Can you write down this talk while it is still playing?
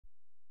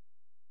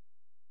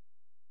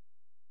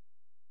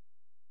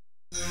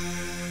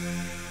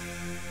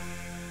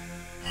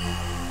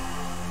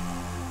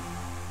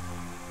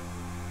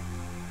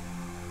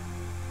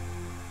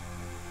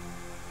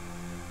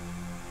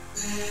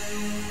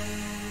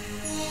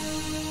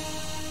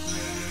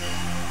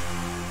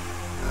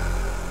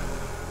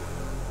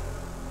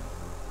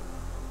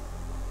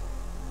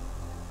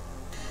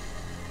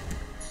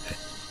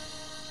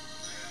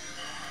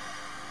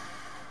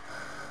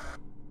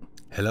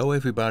Hello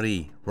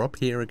everybody, Rob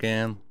here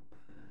again.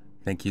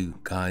 Thank you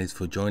guys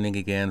for joining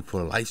again for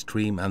a live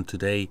stream, and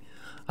today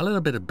a little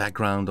bit of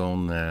background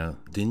on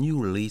the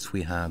new release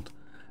we had,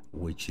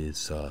 which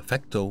is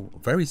Vecto,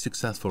 very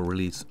successful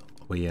release.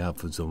 We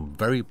have some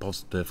very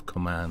positive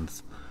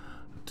commands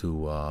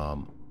to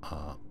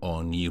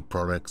our new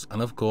products, and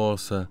of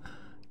course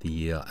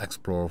the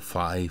Explorer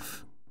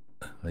 5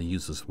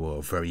 users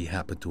were very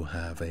happy to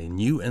have a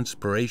new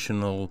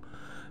inspirational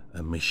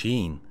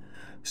machine.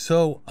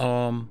 So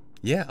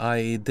yeah,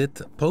 I did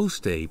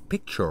post a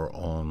picture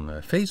on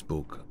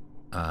Facebook,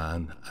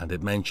 and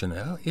it mentioned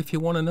if you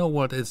want to know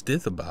what is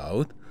this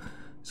about.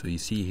 So you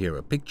see here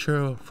a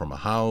picture from a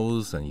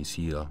house, and you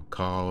see a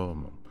car, a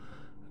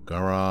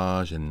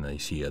garage, and you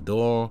see a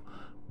door.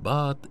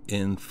 But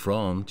in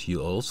front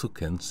you also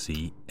can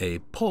see a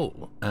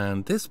pole,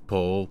 and this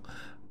pole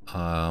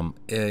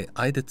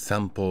I did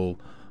sample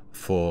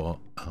for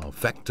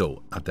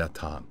Vecto at that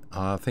time.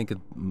 I think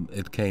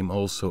it came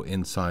also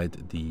inside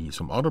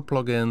some other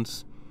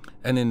plugins,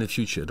 and in the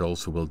future it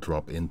also will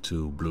drop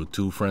into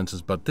Bluetooth, for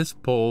instance. But this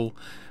pole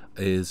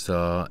is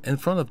in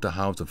front of the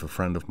house of a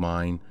friend of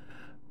mine,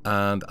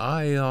 and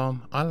I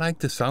like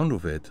the sound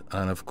of it.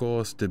 And of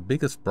course the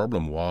biggest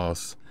problem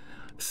was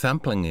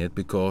sampling it,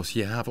 because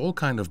you have all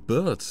kind of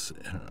birds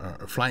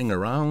flying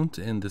around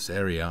in this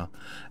area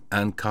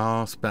and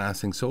cars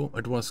passing, so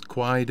it was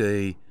quite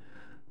a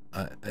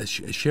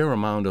sheer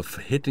amount of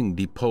hitting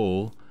the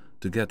pole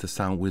to get the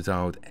sound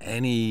without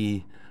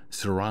any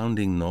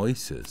surrounding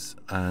noises.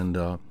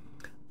 And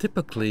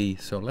typically,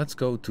 so let's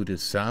go to the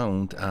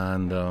sound,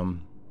 and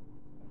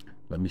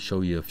let me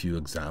show you a few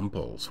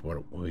examples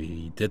what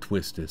we did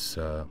with this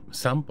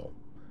sample.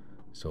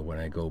 So when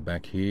I go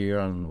back here,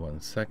 on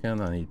 1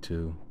 second, I need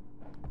to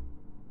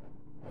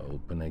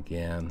open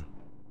again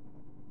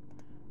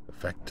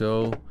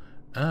Vecto,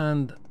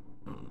 and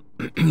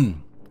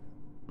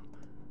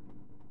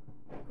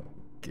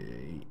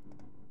okay,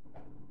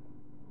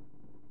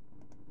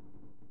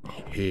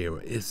 here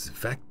is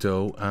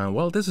Vecto.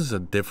 Well, this is a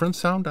different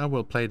sound. I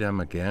will play them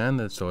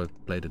again, so I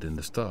played it in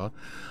the start.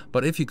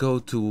 But if you go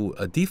to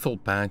a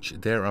default patch,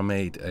 there I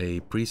made a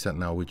preset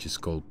now which is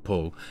called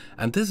Pull,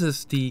 and this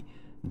is the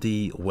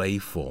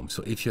waveform.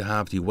 So if you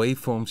have the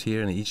waveforms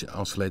here, and each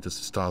oscillator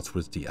starts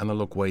with the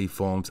analog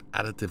waveforms,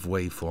 additive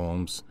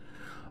waveforms,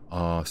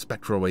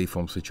 spectral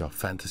waveforms, which are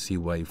fantasy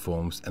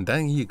waveforms, and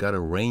then you got a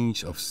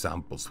range of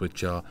samples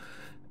which are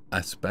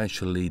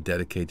especially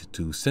dedicated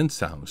to synth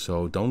sound.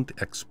 So don't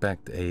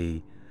expect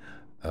a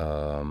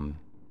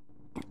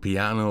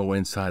piano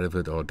inside of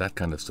it or that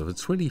kind of stuff.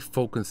 It's really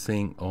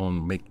focusing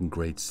on making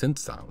great synth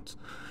sounds.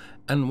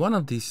 And one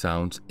of these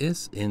sounds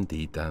is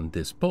indeed then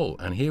this pole,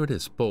 and here it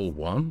is, pole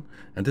 1,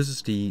 and this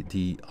is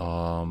the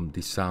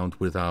sound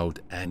without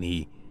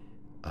any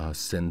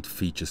synth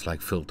features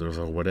like filters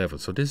or whatever.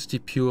 So this is the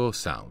pure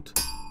sound.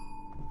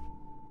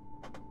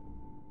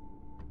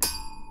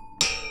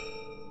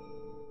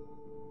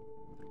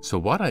 So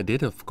what I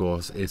did, of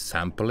course, is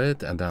sample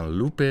it and then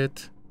loop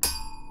it,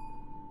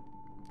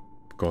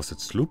 because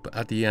it's loop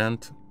at the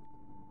end.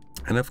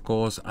 And of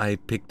course I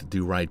picked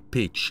the right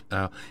pitch.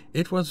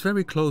 It was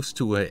very close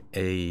to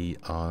a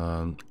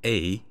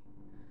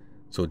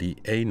so the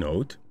A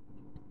note,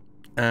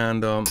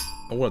 and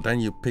well, then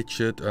you pitch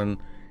it, and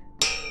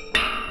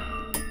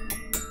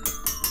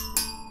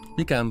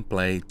you can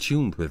play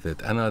tuned with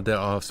it. And there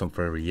are some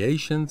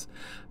variations.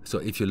 So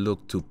if you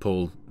look to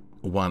pole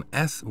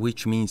 1S,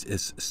 which means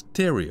is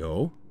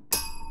stereo,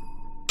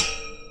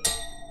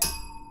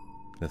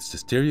 that's the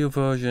stereo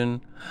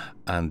version.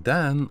 And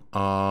then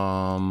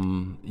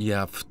you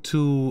have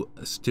 2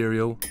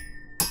 stereo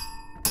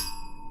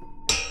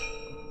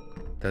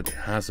that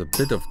has a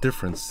bit of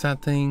different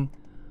setting.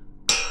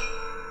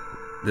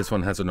 This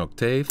one has an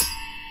octave.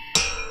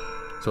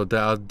 So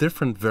there are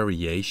different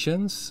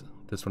variations.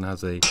 This one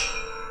has a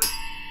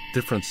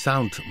different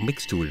sound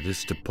mixed to it. This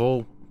is the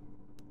pole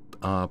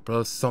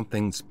plus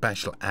something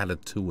special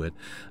added to it.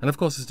 And of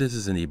course this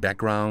is in the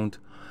background.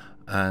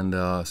 And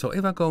so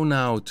if I go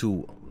now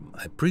to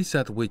a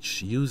preset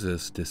which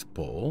uses this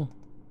pole,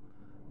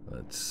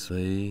 let's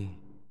see,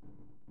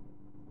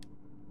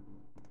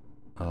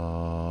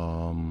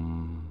 I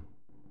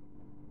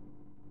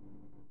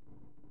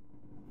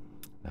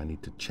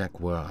need to check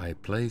where I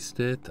placed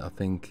it. I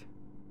think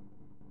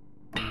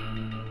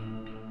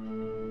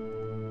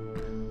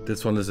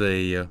this one is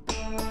a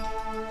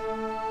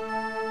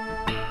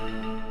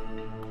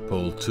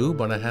pole 2,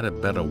 but I had a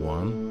better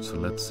one, so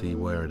let's see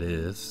where it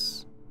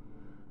is.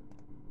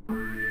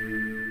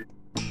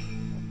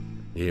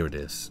 Here it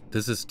is.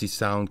 This is the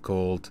sound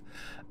called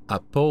a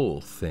pole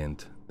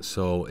synth.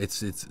 So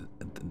it's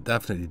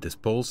definitely this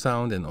pole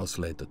sound in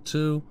oscillator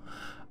 2,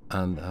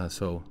 and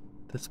so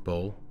this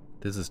pole,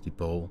 this is the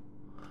pole,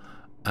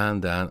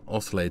 and then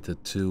oscillator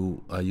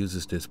 2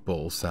 uses this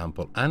pole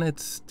sample, and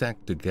it's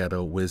stacked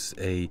together with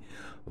a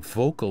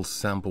vocal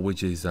sample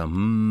which is a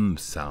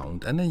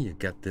sound, and then you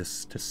get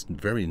this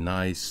very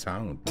nice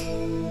sound.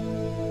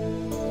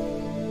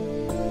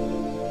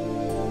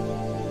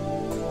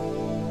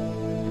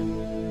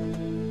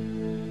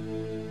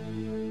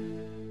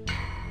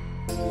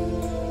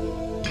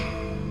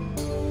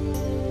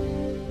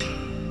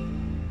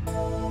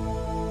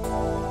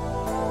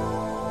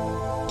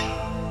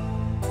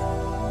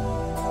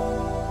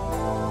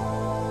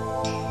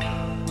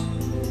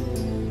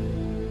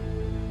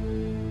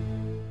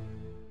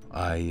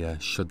 I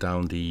shut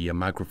down the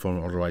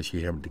microphone, otherwise you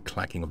hear the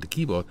clacking of the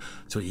keyboard.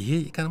 So here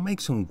you can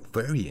make some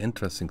very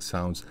interesting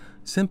sounds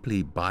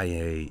simply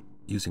by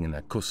using an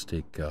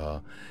acoustic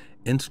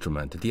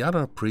instrument. The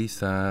other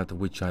preset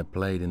which I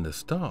played in the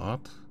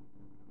start,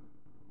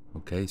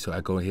 okay, so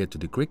I go here to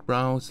the quick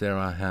browse. There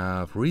I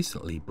have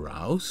recently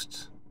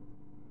browsed.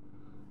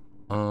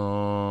 Let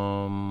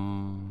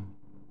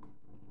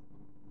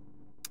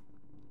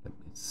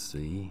me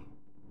see.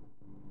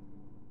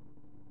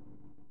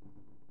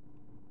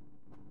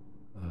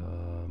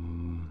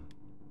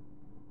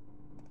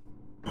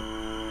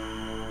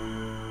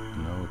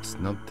 No, it's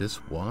not this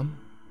one.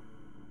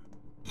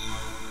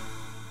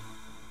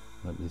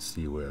 Let me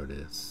see where it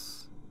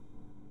is.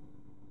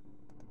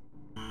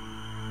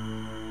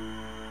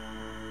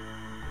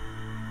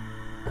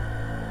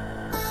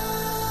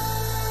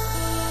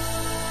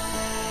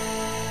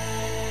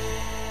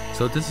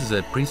 So this is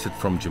a preset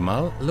from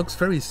Jamal. It looks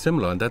very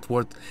similar, and that's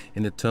what,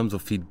 in the terms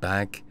of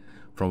feedback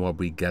from what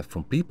we get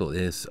from people,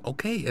 is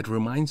okay. It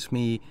reminds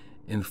me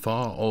in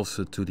far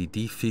also to the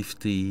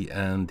D50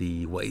 and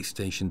the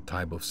Waystation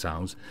type of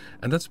sounds,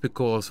 and that's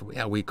because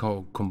we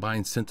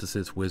combine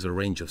synthesis with a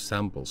range of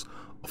samples.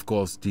 Of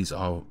course, these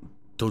are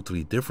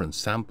totally different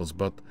samples,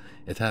 but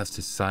it has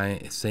the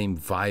same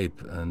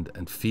vibe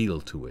and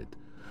feel to it.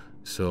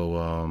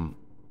 So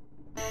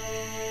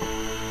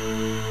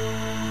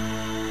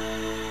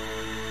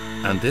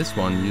and this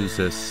one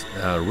uses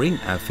ring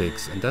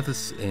affix, and that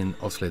is in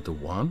oscillator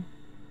 1.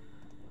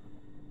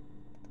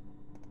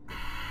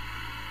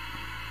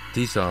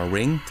 These are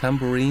ring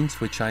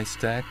tambourines which I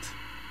stacked.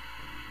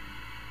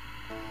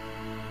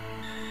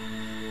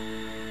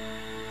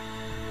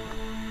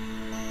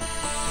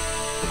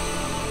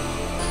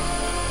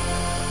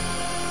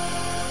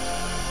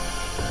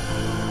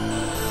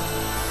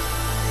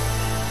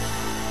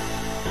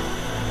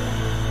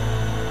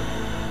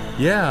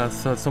 Yeah,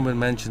 so someone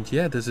mentioned,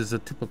 this is a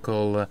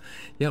typical,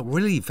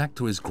 really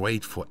Vector is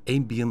great for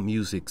ambient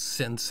music,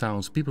 synth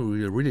sounds. People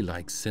really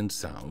like synth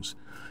sounds.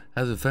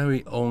 Has a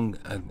very own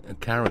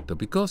character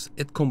because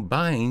it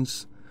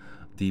combines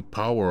the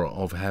power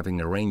of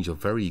having a range of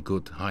very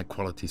good high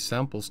quality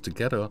samples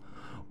together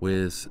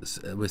with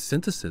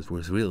synthesis,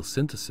 with real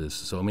synthesis.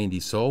 So I mean, the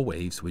saw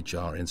waves which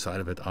are inside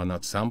of it are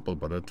not sampled,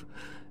 but it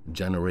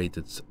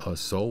generated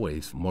saw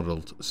waves,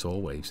 modeled saw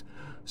waves.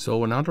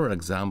 So another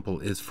example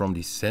is from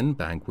the Zen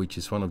Bank, which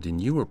is one of the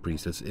newer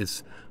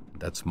presets.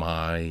 That's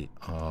my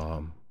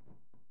a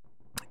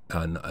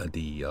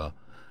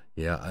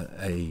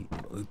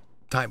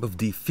type of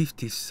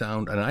D50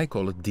 sound, and I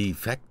call it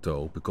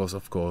D-Vecto because,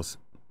 of course,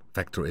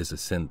 Vector is a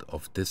synth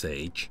of this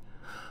age,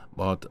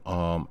 but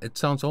it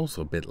sounds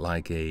also a bit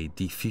like a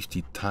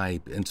D50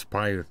 type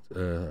inspired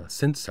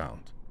synth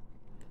sound.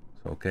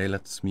 So, okay,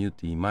 let's mute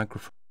the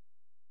microphone.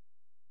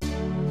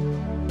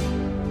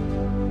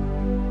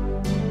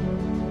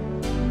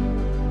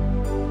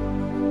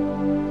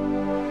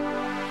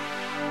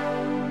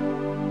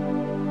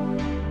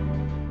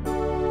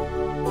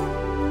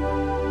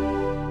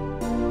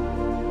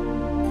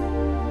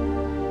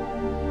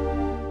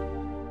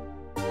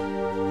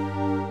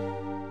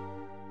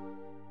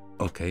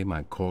 Okay,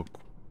 my chord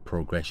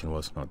progression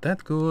was not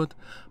that good,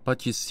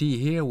 but you see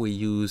here we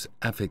use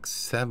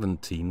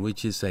FX17,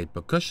 which is a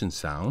percussion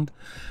sound.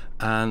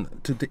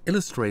 And to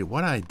illustrate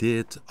what I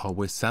did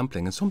with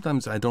sampling, and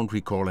sometimes I don't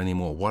recall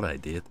anymore what I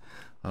did,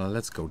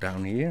 let's go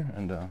down here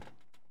and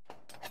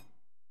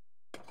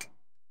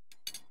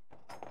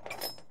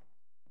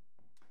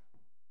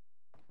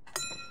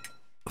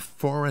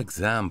for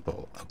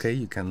example, okay,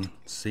 you can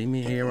see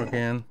me here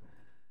again.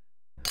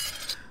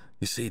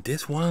 You see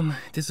this one?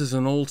 This is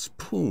an old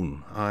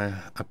spoon. I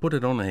put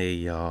it on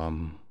a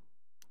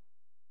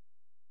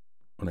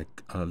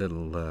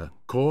little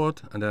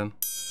cord, and then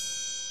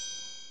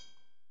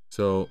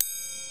so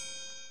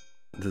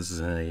this is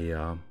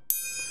a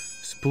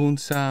spoon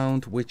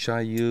sound which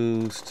I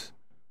used.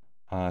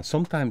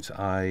 Sometimes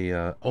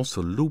I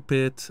also loop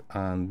it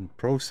and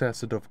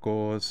process it, of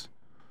course.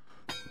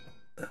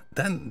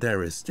 Then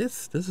there is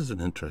this. This is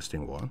an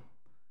interesting one.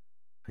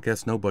 I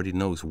guess nobody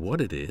knows what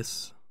it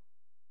is.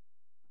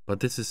 But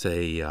this is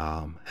a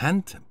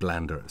hand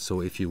blender,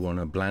 so if you want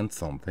to blend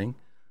something,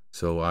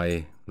 so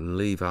I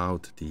leave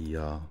out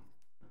the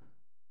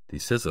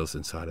scissors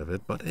inside of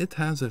it, but it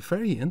has a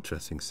very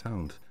interesting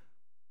sound.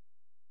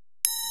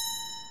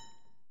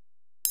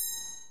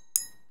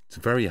 It's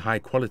very high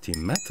quality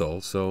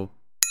metal, so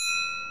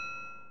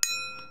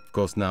of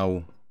course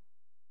now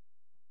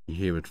you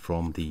hear it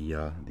from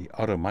the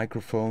other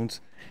microphones.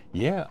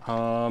 Yeah,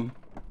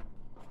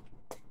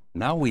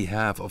 now we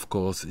have, of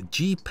course,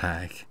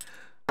 JPEG.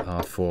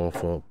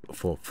 For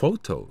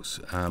photos,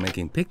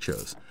 making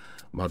pictures,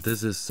 but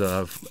this is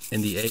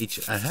in the age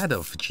ahead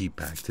of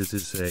JPEG. This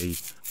is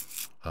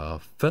a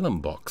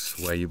film box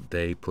where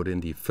they put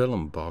in the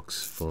film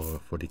box for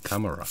the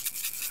camera.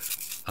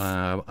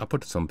 I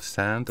put some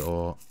sand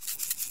or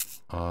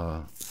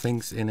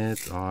things in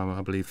it.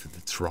 I believe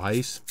it's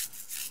rice.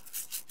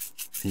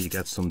 You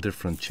get some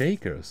different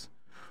shakers.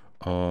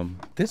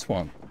 This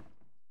one.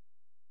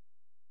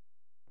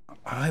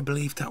 I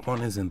believe that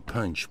one is in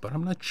punch, but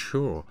I'm not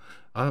sure.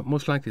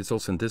 Most likely it's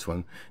also in this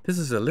one. This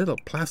is a little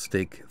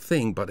plastic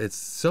thing, but it's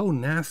so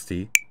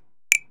nasty.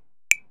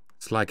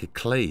 It's like a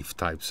clave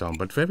type sound,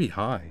 but very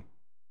high.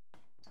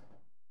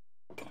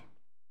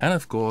 And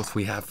of course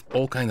we have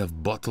all kind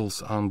of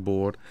bottles on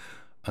board.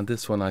 And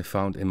this one I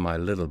found in my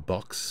little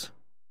box.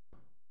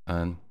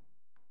 And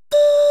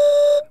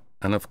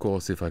of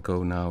course if I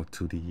go now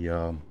to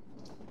the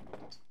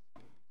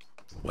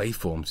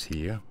waveforms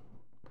here,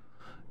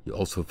 you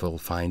also will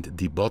find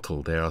the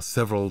bottle. There are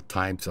several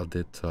types of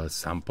that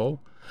sample.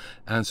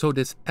 And so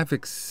this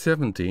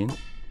FX17,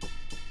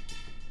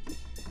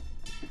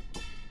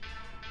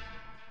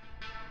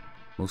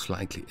 most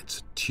likely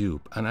it's a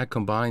tube. And I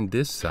combine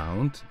this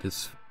sound,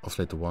 this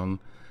oscillator 1,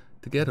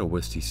 together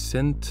with the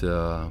synth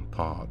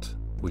part,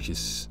 which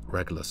is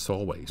regular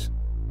saw waves.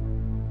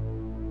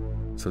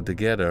 So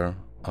together,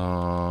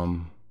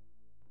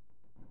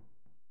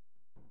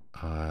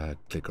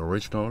 click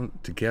original,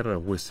 together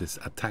with this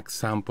attack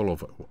sample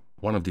of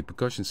one of the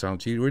percussion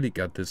sounds, you really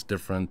get this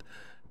different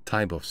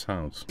type of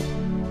sounds.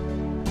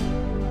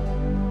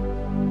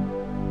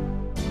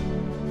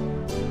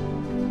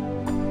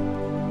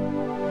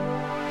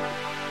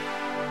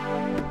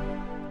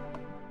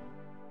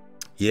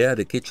 Yeah,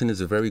 the kitchen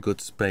is a very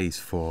good space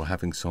for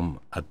having some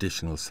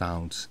additional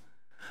sounds.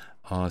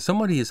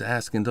 Somebody is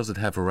asking, does it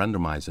have a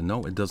randomizer?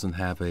 No, it doesn't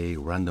have a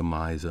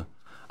randomizer.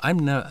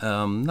 I'm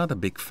not a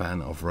big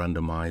fan of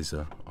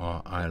randomizer.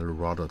 I'll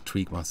rather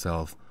treat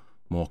myself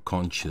more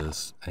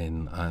conscious,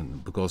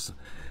 and because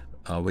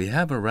we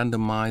have a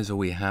randomizer,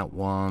 we had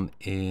one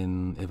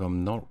in, if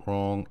I'm not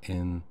wrong,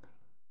 in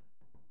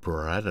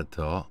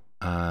Predator,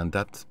 and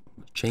that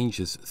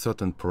changes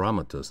certain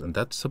parameters, and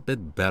that's a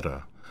bit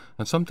better.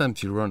 And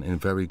sometimes you run in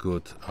very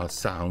good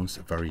sounds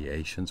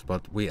variations,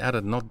 but we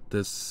added not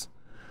this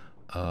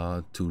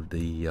to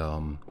the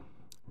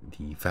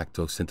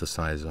Vecto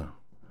synthesizer.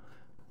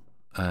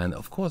 And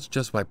of course,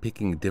 just by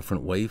picking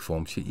different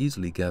waveforms, you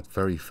easily get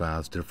very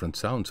fast different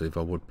sounds. So if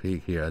I would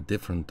pick here a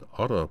different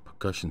other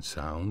percussion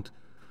sound,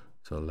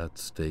 so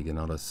let's take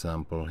another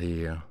sample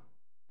here.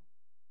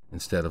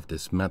 Instead of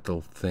this metal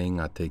thing,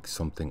 I take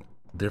something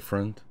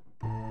different.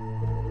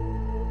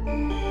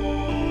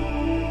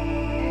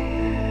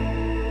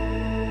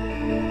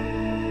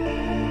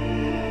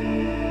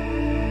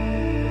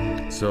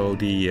 So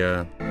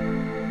the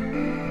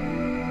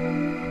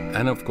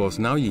and of course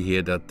now you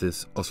hear that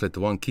this oscillator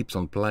 1 keeps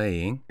on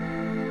playing,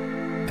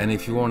 and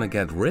if you want to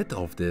get rid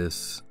of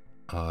this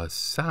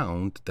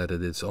sound, that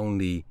it is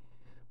only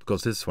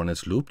because this one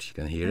is looped, you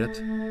can hear it,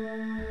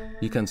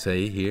 you can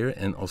say here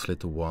in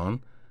oscillator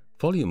 1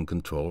 volume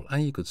control,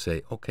 and you could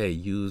say okay,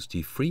 use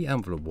the free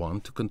envelope 1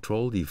 to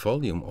control the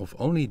volume of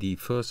only the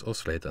first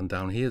oscillator, and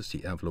down here is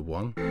the envelope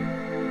 1,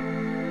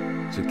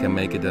 so you can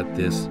make it at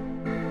this,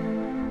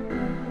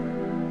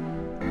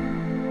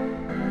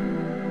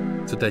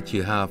 so that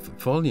you have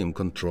volume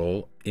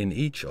control in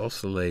each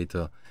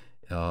oscillator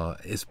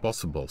is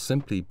possible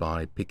simply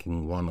by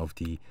picking one of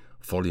the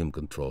volume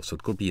controls. So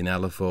it could be an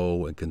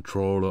LFO, a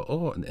controller,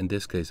 or in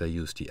this case I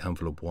use the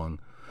envelope 1.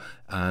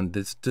 And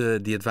it's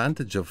the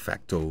advantage of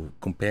Vecto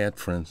compared,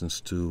 for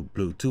instance, to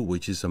Bluetooth,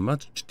 which is a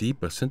much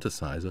deeper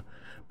synthesizer,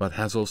 but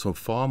has also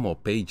far more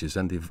pages.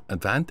 And the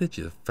advantage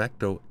of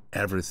Vecto,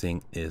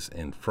 everything is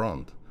in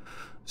front.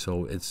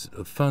 So it's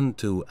fun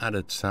to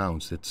add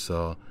sounds. It's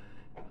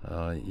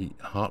you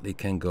hardly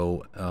can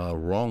go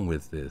wrong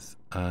with this.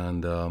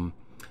 And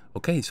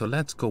okay, so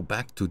let's go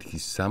back to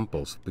these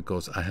samples,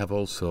 because I have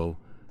also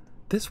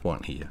this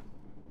one here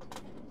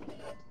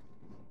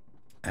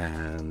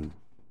and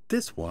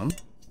this one.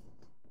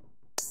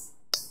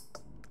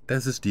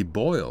 This is the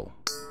boil.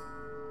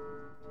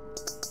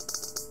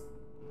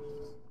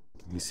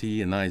 You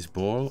see a nice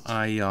boil.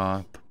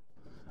 I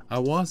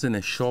was in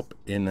a shop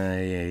in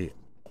a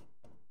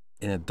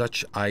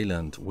Dutch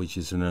island, which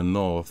is in the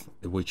north,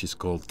 which is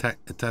called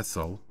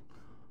Texel,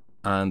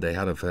 and they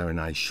had a very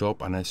nice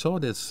shop, and I saw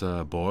this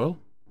boil,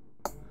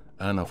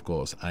 and of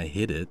course I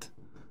hit it,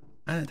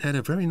 and it had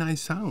a very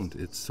nice sound.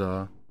 It's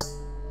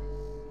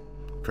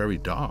very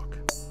dark,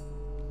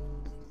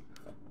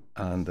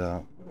 and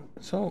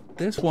so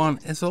this one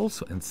is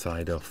also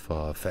inside of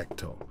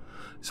Vecto.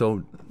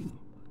 So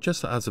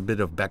just as a bit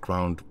of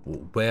background,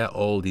 where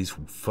all these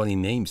funny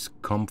names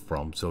come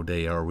from, so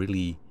they are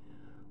really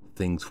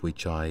things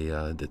which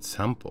I did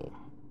sample.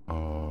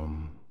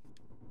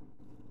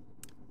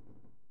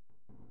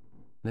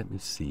 Let me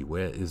see,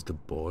 where is the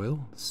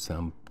boil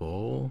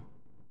sample?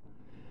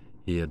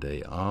 Here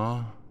they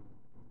are,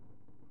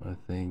 I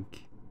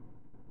think.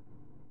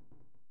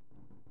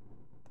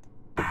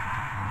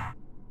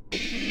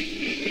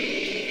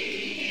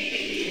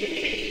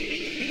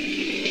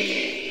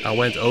 I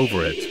went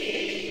over it.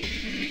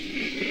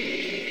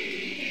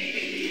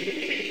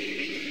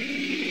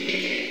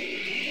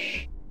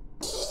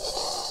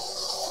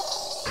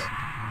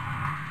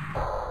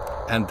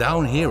 And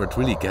down here it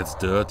really gets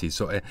dirty,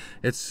 so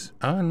it's,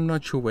 I'm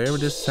not sure where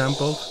it is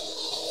sampled,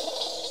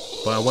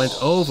 but I went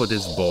over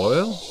this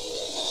boil,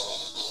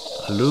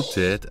 looped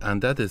it,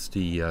 and that is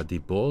the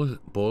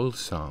ball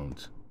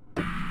sound.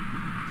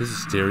 This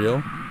is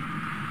stereo.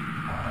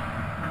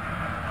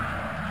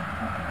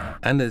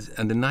 And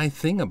the nice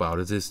thing about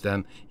it is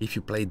then if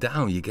you play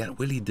down, you get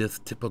really this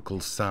typical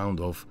sound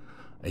of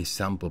a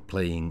sample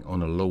playing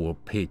on a lower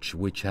pitch,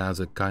 which has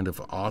a kind of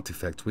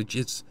artifact, which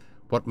is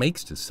what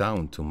makes the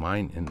sound, to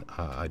my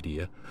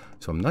idea.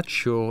 So I'm not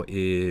sure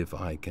if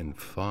I can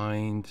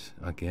find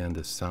again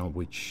the sound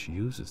which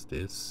uses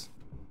this.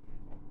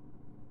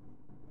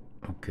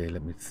 Okay,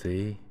 let me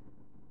see.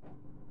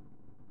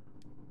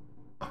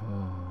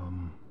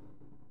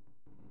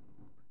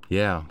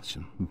 Yeah.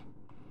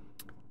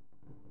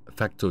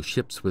 Vector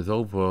ships with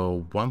over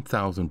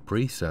 1,000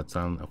 presets,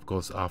 and of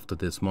course after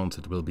this month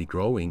it will be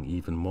growing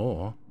even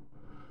more.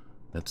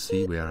 Let's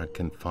see where I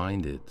can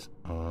find it.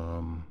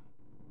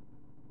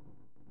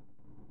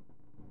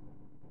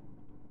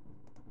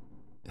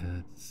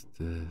 It's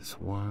this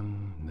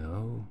one.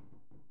 No.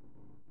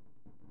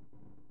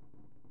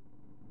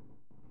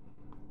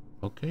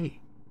 Okay,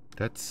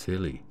 that's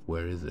silly.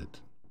 Where is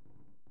it?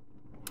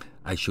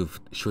 I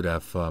should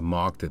have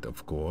marked it,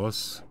 of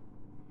course,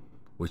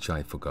 which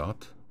I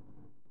forgot.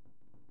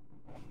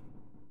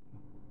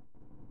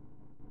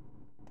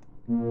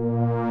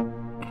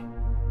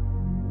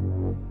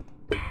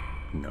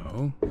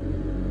 No.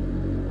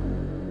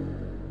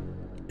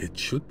 It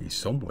should be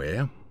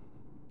somewhere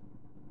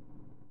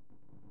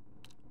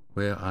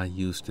where I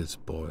use this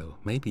boil.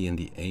 Maybe in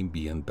the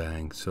ambient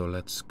bank. So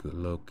let's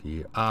look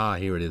here. Ah,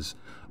 here it is.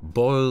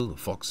 Boil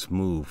Vox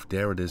Move.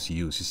 There it is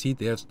used. You see,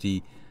 there's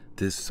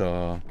this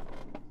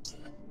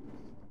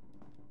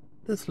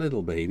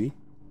little baby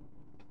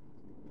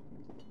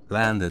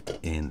landed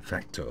in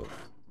Vecto.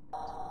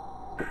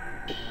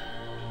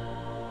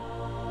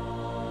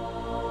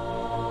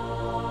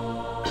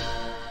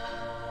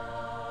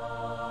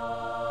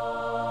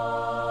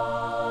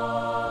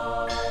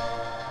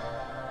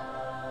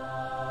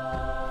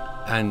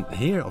 And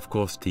here, of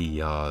course,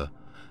 the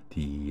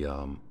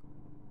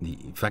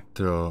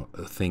vector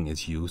thing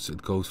is used.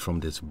 It goes from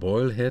this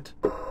boil hit.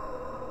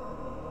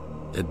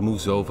 It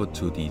moves over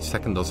to the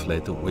second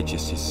oscillator, which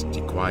is this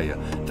dequire.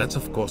 That's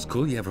of course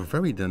cool. You have a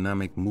very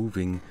dynamic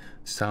moving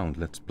sound.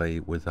 Let's play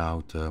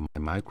without my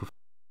microphone.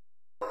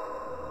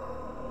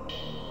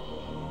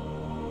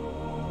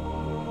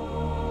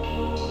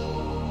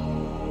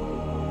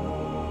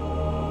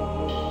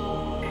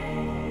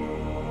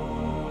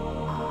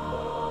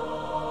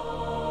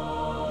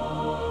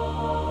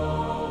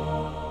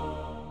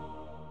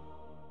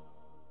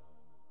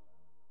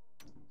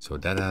 So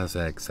that has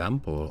an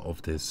example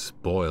of this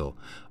boil.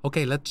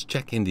 Okay, let's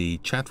check in the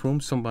chat room.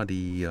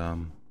 Somebody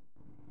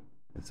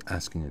is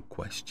asking a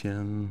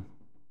question.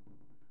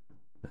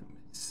 Let me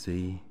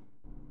see.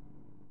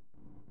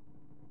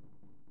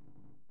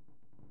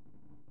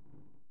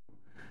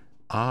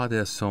 Are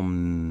there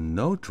some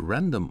note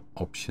random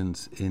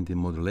options in the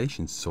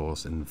modulation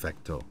source in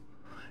Vector?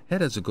 Yeah,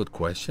 that's a good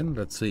question.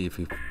 Let's see if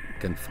we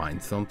can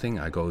find something.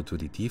 I go to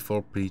the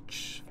default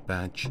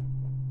patch.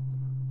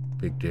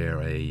 Pick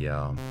there a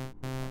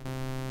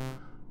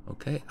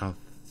okay, I'll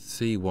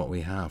see what we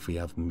have. We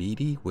have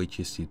MIDI, which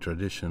is the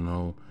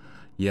traditional.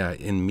 Yeah,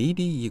 in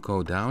MIDI you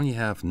go down, you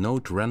have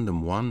note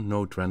random 1,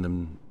 note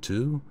random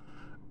 2,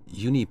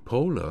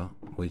 unipolar,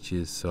 which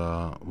is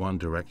one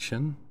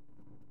direction,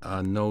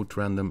 note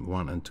random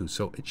 1 and 2.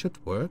 So it should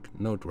work.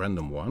 Note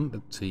random 1.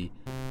 Let's see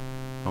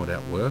how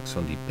that works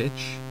on the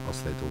pitch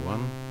oscillator 1.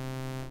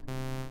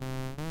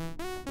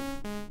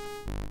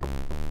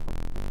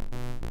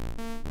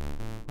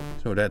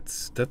 So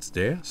that's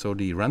there. So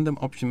the random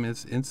option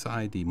is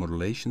inside the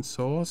modulation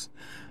source.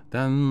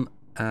 Then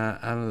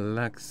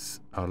Alex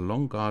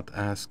Longard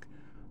asks,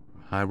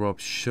 "Hi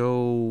Rob,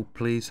 show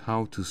please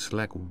how to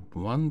select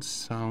one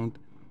sound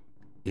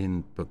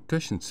in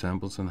percussion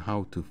samples and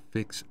how to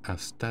fix a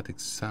static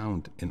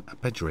sound in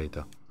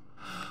arpeggiator."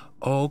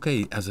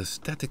 Okay, as a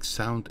static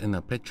sound in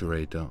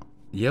arpeggiator.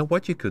 Yeah,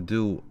 what you could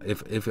do,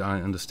 if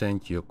I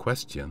understand your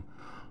question,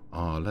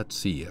 let's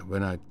see.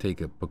 When I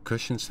take a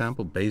percussion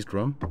sample, bass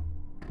drum.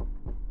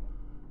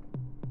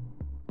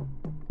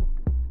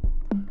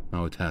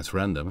 Now it has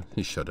random.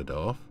 You shut it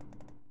off.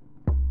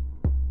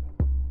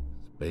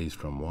 Bass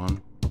drum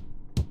 1.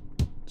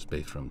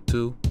 Bass drum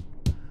 2.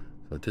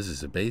 So this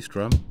is a bass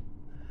drum.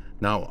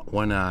 Now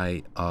when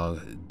I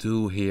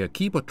do here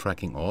keyboard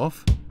tracking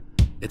off,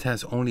 it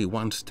has only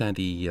one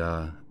steady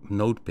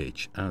note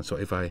pitch. So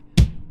if I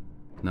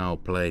now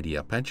play the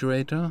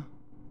arpeggiator,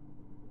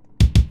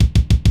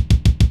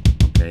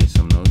 okay,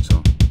 some notes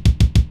on.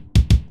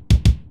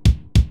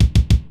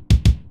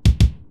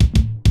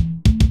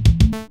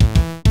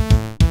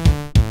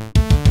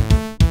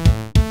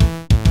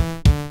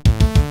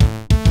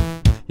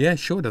 Yeah,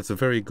 sure. That's a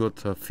very good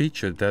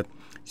feature.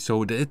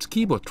 So it's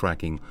keyboard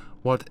tracking.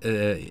 What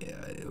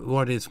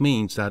it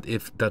means that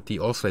that the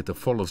oscillator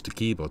follows the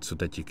keyboard, so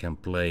that you can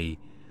play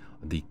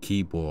the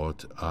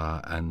keyboard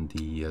and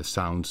the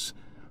sounds.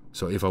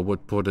 So if I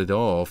would put it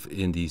off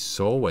in the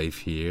saw wave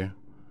here,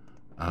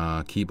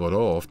 keyboard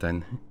off,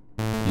 then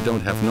you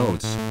don't have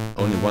notes.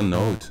 Only one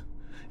note.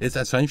 It's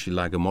essentially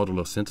like a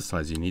modular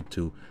synthesizer. You need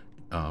to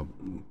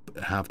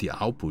have the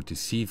output, the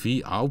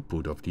CV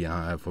output of the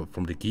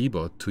from the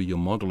keyboard to your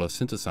modular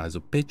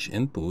synthesizer pitch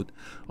input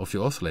of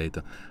your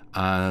oscillator.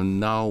 And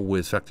now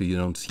with Vector you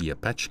don't see a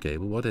patch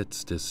cable, but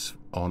it's this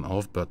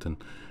on-off button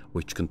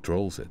which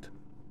controls it.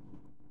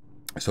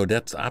 So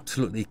that's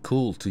absolutely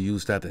cool to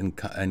use that in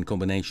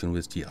combination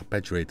with the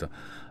arpeggiator.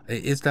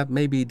 Is that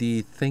maybe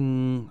the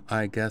thing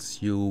I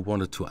guess you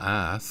wanted to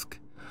ask?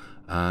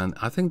 And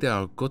I think there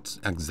are good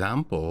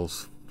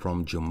examples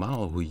from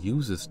Jamal who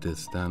uses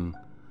this then,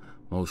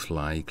 most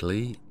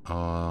likely.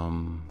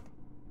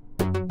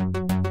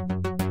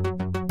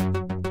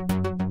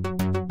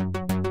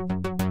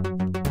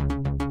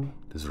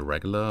 There's a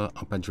regular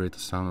arpeggiator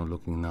sound. I'm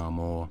looking now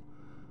more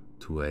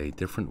to a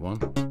different one.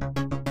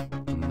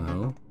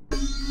 No.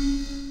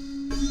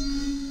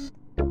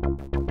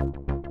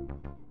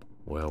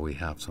 Where we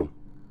have some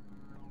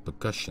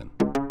percussion.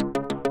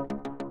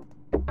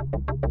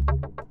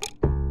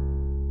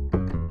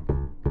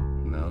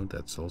 No,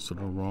 that's also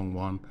the wrong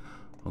one.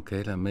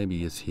 Okay, then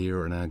maybe it's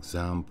here an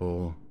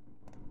example.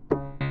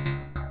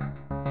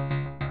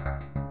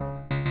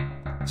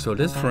 So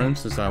this, for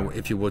instance,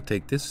 if you would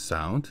take this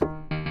sound,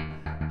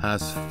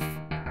 has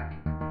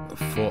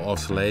 4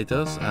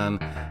 oscillators, and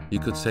you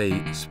could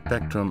say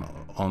spectrum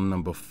on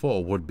number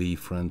 4 would be,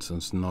 for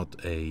instance, not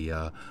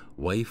a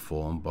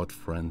waveform, but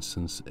for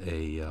instance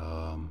a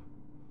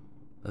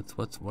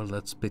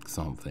let's pick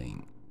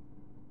something.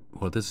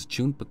 Well, this is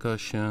tuned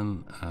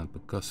percussion and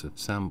percussive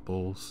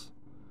samples.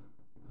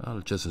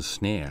 Well, just a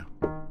snare.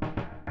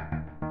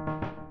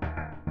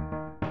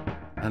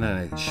 And then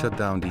I shut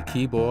down the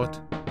keyboard,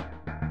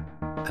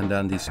 and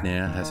then the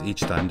snare has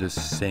each time the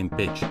same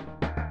pitch.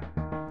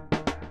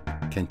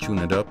 Can tune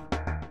it up.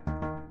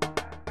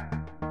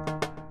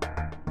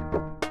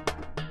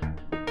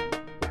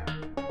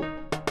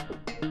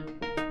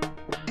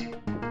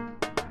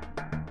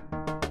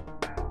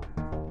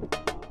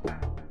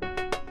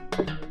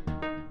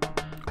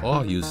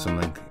 Or use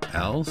something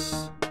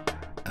else.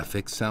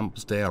 FX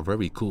samples, they are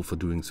very cool for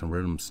doing some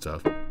rhythm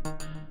stuff.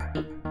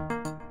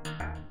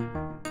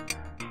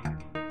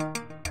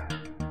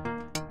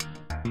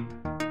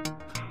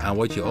 And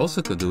what you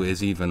also could do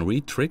is even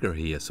re-trigger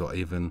here. So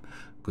even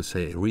could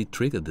say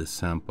re-trigger this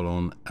sample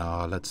on,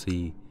 let's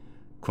see,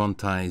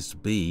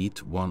 quantized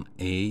beat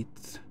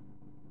 1/8.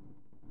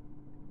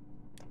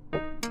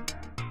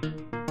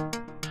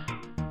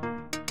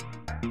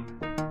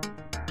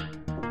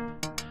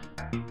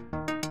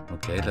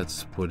 Okay,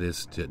 let's put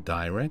this to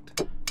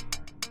direct.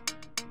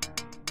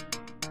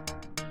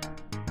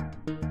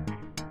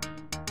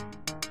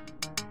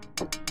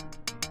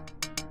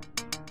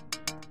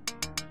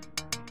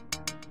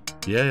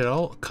 Yeah,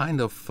 all kind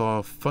of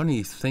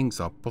funny things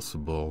are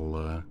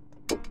possible.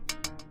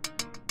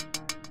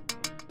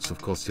 It's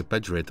of course the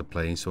arpeggiator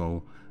playing,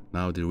 so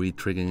now the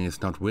re-triggering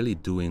is not really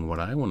doing what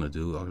I want to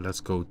do.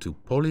 Let's go to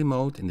poly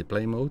mode in the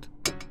play mode.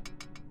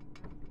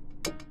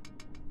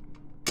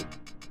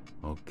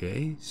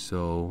 Okay,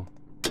 so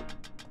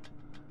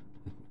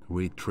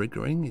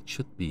re-triggering, it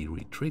should be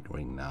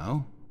re-triggering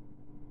now.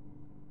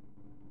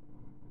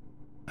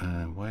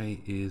 Why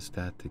is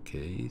that the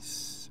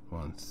case?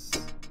 Once.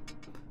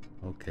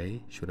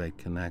 Okay, should I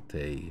connect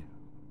a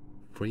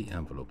free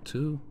envelope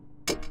too?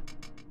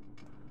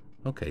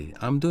 Okay,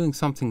 I'm doing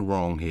something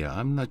wrong here.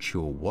 I'm not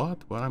sure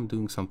what, but I'm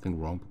doing something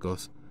wrong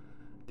because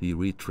the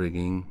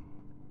re-triggering...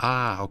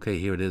 Ah, okay,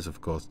 here it is,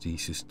 of course. The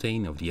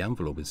sustain of the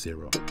envelope is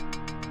 0.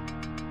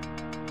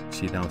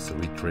 See, now it's the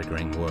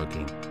re-triggering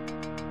working.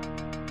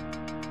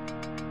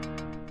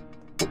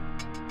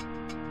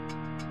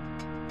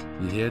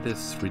 You hear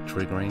this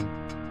re-triggering?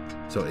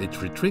 So it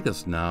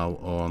re-triggers now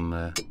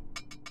on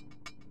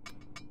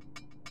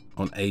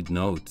 8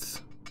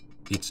 notes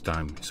each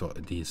time. So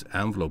this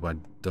envelope, I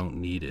don't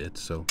need it.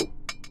 So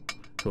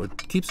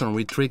it keeps on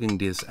re-triggering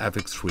this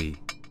FX3.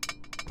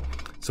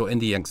 So in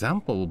the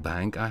example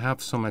bank, I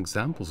have some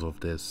examples of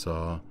this.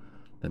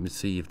 Let me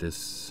see if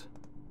this...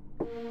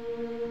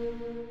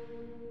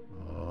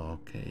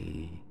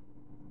 Okay.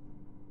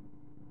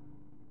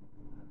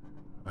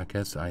 I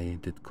guess I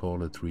did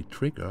call it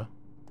re-trigger.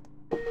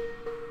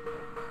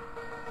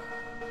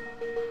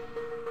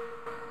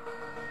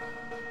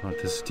 Oh,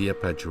 this is the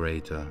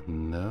arpeggiator.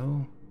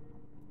 No.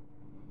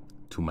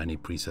 Too many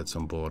presets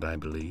on board, I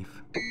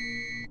believe.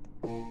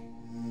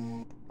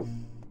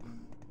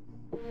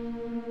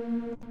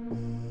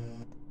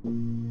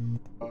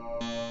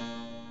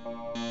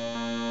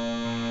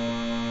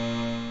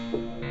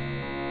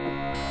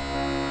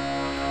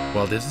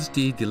 Well, this is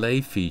the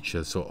delay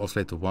feature. So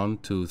oscillator 1,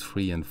 2,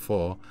 3, and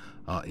 4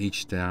 are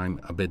each time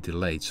a bit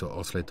delayed. So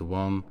oscillator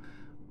 1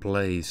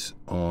 plays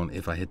on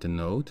if I hit the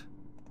note.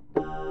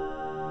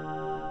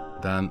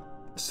 Then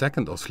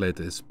second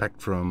oscillator is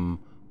spectrum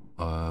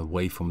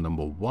waveform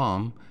number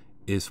 1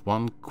 is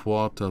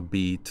 1/4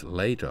 beat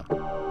later.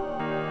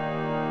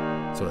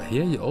 So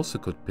here you also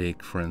could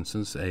pick, for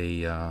instance,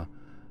 a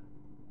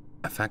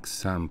FX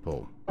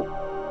sample.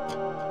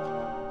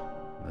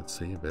 Let's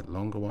see, a bit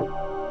longer one.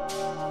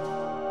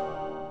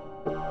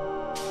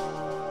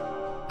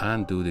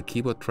 and do the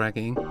keyboard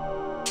tracking.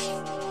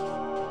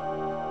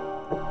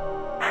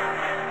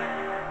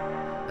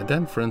 And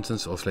then, for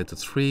instance, oscillator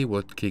 3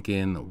 would kick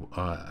in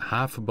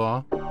half a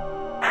bar.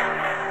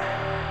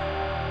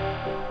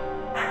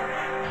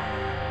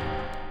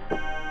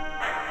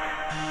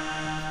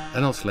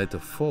 And oscillator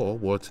 4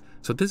 would,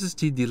 so this is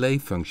the delay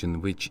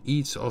function which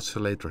each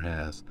oscillator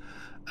has.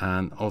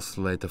 And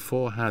oscillator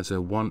 4 has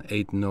a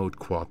 1/8 note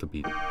quarter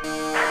beat.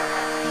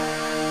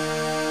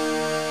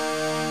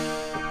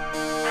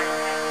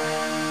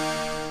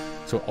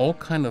 So all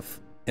kind of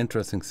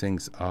interesting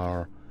things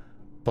are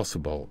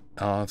possible.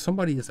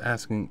 Somebody is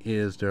asking,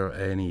 is there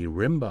any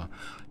rimba?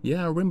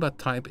 Yeah, rimba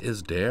type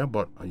is there,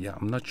 but yeah,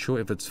 I'm not sure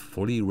if it's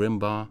fully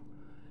rimba.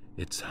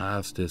 It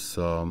has this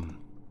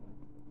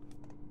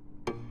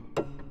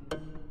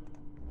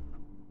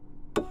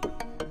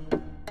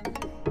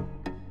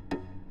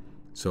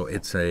so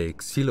it's a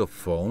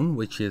xylophone,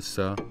 which is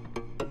of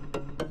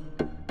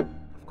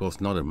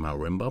course not a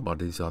marimba, but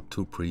these are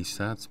two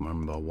presets,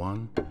 marimba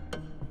 1,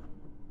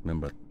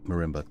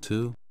 marimba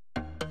 2.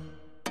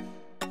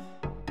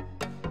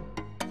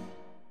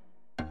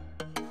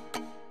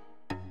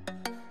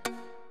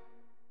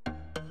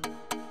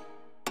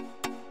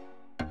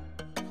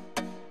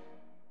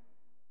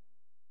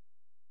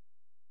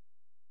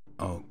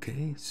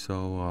 Okay,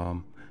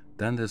 so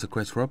then there's a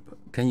question, Rob,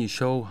 can you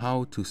show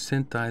how to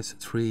synthesize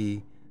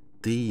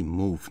 3D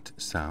moved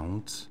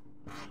sounds?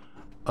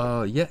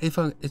 Yeah,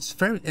 it's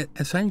very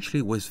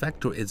essentially with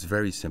Vector, it's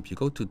very simple. You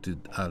go to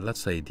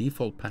let's say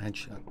default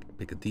patch,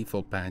 pick a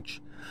default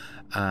patch,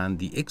 and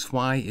the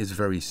XY is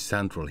very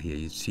central here.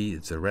 You see,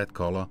 it's a red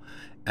color,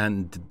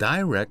 and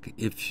direct.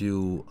 If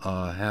you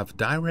have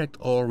direct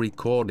or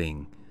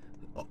recording,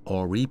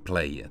 or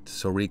replay it.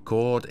 So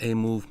record a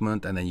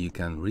movement and then you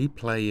can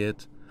replay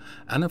it.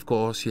 And of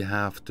course you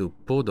have to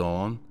put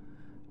on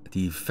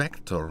the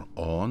vector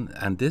on,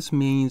 and this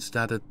means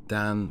that it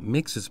then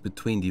mixes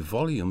between the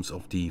volumes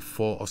of the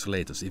 4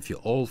 oscillators. If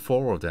all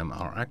 4 of them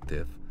are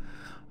active,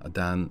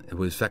 then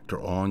with vector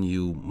on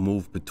you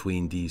move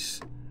between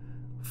these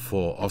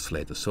 4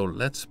 oscillators. So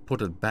let's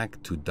put it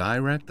back to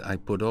direct. I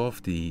put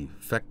off the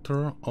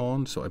vector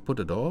on, so I put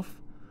it off.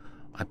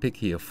 I pick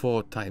here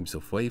 4 types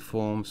of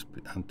waveforms,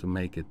 and to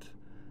make it,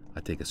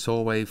 I take a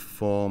saw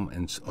waveform.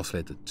 In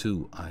oscillator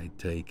 2 I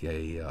take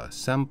a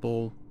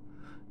sample,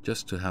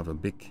 just to have a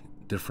big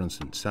difference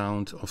in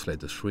sound.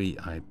 Oscillator 3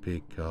 I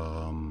pick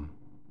a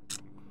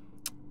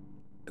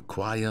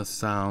choir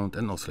sound,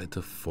 and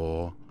oscillator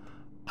 4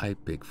 I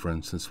pick, for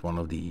instance, one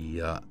of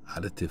the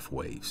additive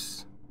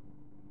waves.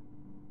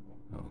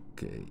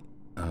 Okay,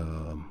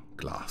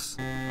 glass.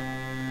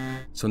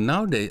 So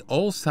now they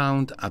all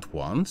sound at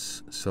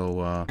once.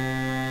 So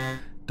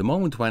the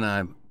moment when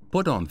I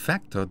put on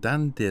vector,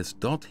 then this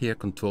dot here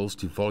controls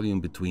the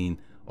volume between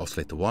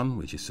oscillator 1,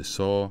 which is the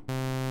saw,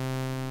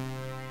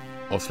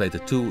 oscillator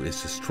 2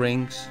 is the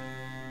strings,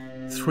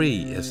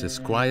 3 is this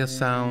choir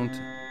sound,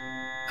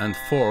 and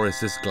 4 is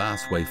this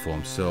glass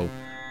waveform. So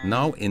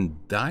now in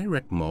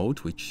direct mode,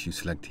 which you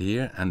select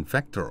here, and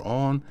vector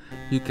on,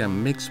 you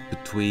can mix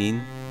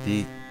between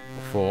the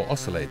 4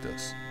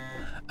 oscillators.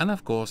 And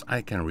of course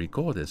I can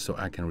record it, so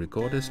I can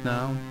record this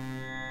now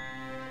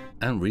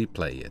and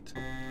replay it.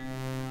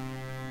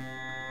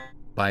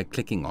 By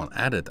clicking on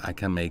edit, I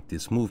can make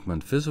this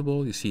movement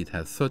visible. You see it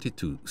has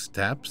 32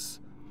 steps.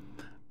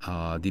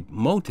 The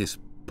mode is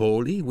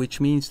poly,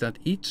 which means that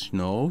each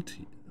note,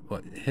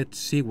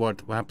 see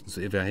what happens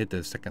if I hit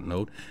the second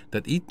note,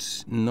 that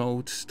each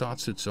note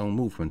starts its own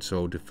movement.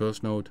 So the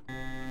first note,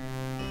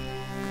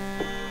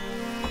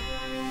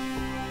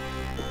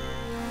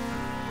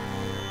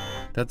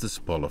 that is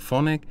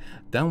polyphonic.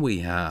 Then we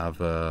have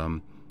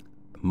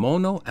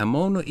mono, and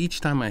mono, each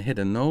time I hit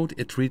a note,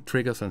 it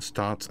re-triggers and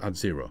starts at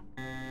 0.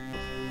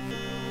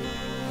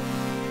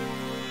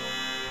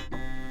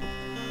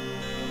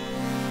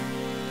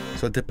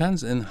 So it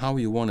depends on how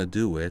you want to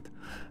do it.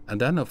 And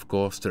then of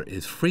course there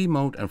is free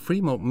mode, and free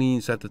mode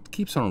means that it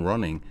keeps on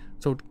running,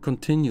 so it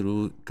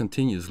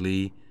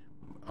continuously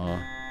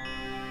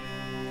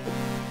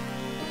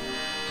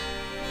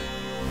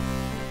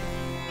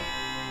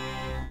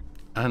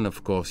and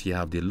of course you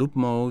have the loop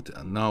mode.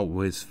 Now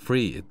with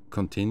free it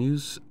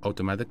continues,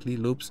 automatically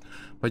loops,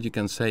 but you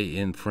can say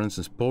in, for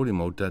instance, poly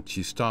mode, that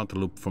you start the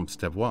loop from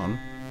step 1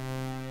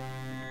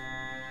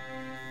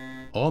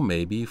 or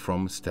maybe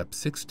from step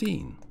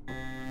 16.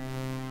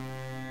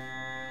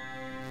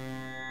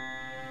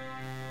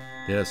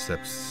 There are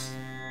steps,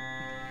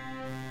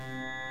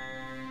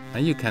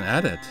 and you can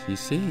add it, you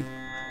see,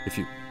 if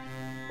you.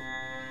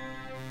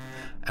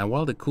 And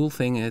while the cool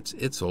thing is,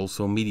 it's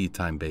also MIDI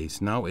time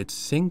based. Now it's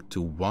synced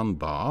to 1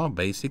 bar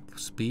basic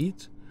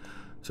speed.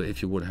 So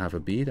if you would have a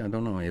beat, I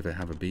don't know if I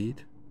have a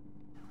beat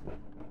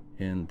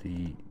in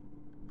the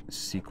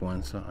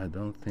sequencer, I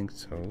don't think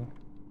so.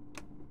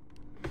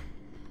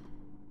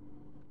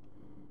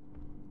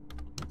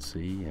 Let's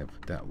see if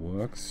that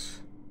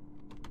works.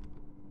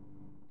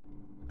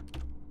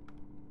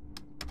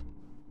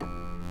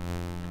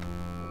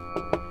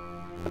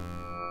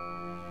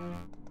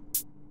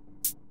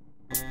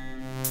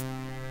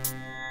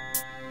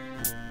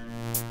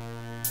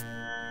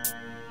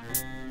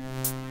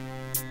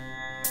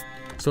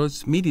 So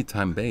it's MIDI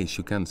time based.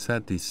 You can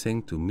set the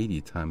sync to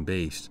MIDI time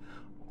based.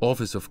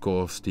 Off is of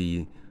course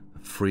the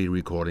free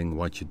recording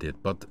what you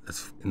did, but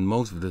in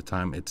most of the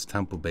time it's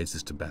tempo based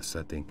is the best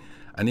setting.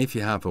 And if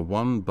you have a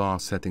 1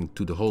 bar setting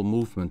to the whole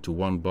movement to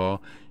 1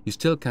 bar, you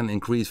still can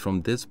increase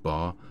from this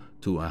bar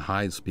to a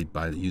high speed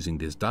by using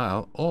this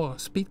dial or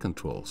speed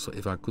control. So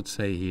if I could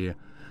say here,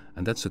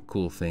 and that's a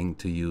cool thing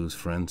to use,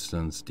 for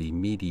instance, the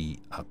MIDI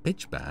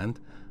pitch band.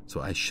 So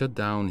I shut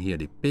down here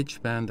the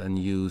pitch band and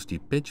use the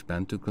pitch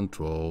band to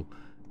control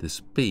the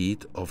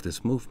speed of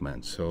this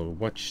movement. So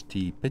watch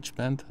the pitch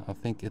band. I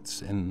think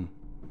it's in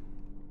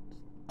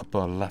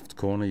upper left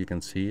corner, you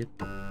can see it.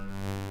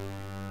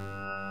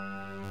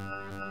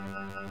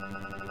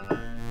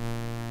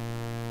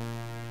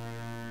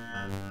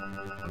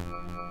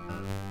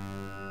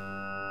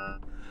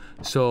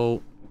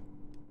 So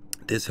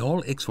this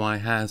whole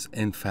XY has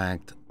in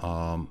fact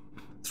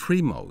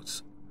 3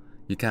 modes.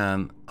 You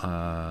can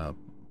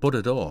put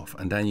it off,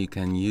 and then you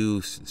can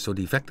use, so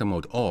the vector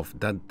mode off,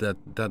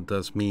 that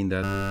does mean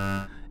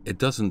that it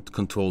doesn't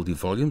control the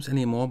volumes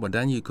anymore, but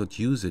then you could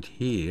use it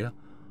here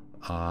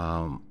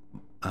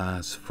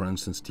as for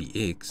instance the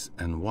X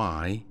and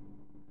Y.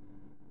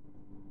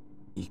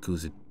 You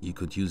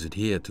could use it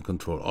here to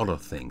control other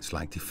things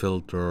like the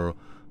filter.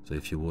 So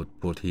if you would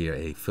put here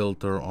a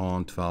filter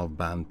on 12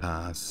 band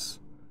pass,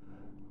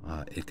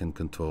 it can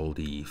control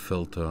the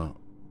filter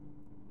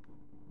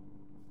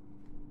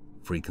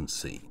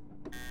frequency.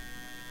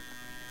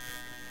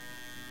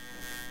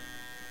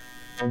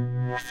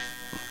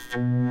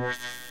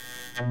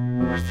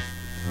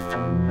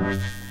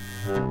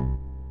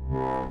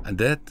 And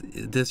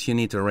this you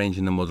need to arrange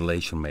in the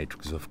modulation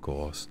matrix, of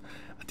course.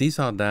 These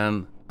are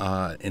then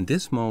in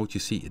this mode,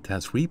 you see it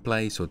has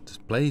replay, so it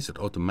plays it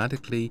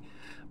automatically,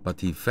 but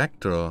the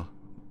vector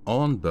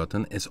on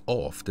button is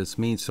off. This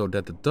means so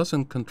that it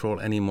doesn't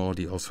control anymore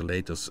the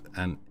oscillators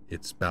and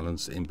its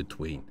balance in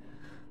between.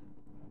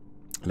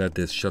 Let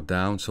this shut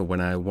down. So when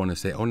I want to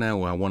say, oh,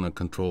 now I want to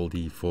control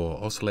the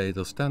 4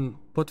 oscillators, then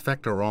put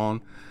vector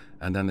on,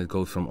 and then it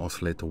goes from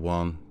oscillator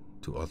 1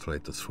 to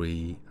oscillator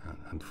 3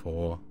 and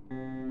 4.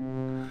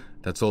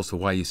 That's also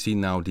why you see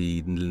now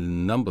the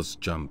numbers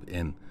jump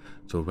in.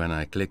 So when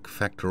I click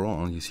vector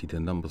on, you see the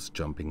numbers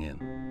jumping in.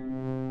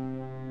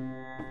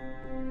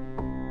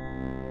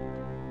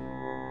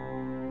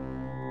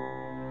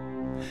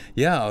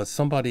 Yeah,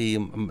 somebody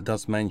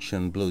does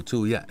mention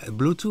Bluetooth. Yeah,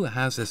 Bluetooth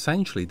has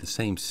essentially the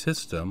same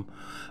system,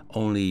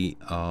 only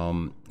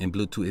in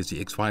Bluetooth is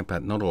the XY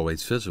pad not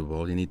always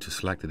visible. You need to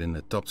select it in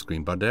the top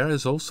screen. But there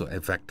is also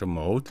a vector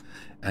mode,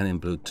 and in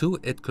Bluetooth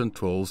it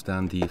controls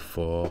then the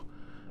 4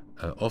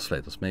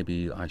 oscillators.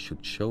 Maybe I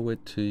should show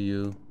it to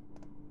you.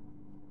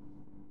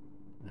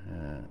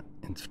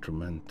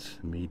 Instrument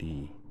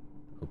MIDI.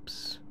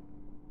 Oops.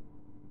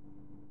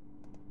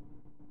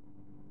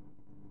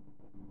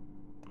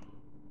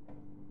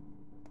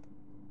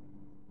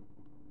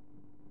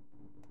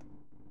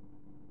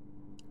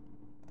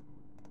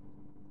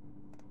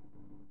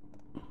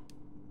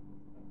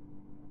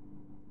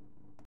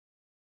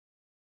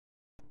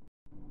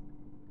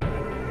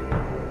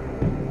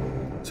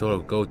 So I'll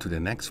go to the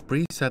next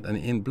preset, and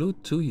in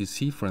Bluetooth you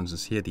see, for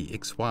instance, here the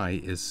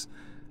XY is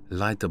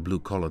lighter blue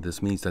color.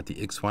 This means that the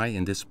XY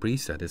in this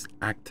preset is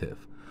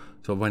active.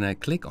 So when I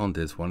click on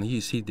this one,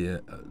 you see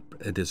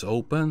it is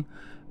open.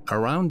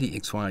 Around the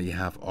XY you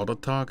have other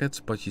targets,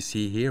 but you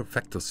see here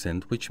vector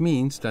synth, which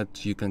means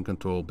that you can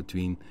control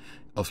between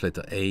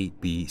oscillator A,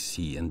 B,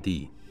 C, and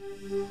D.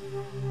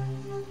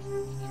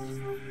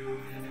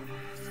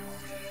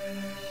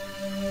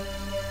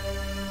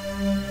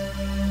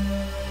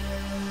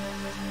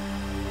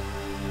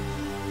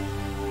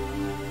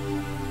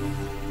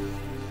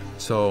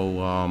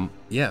 So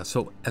yeah,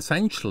 so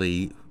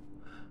essentially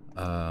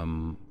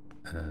Vecto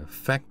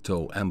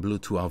and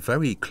Bluetooth are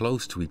very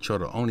close to each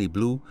other. Only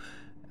Blue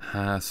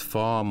has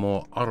far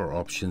more other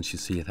options. You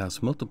see, it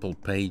has multiple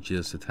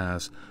pages, it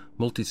has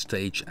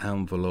multi-stage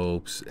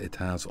envelopes, it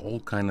has all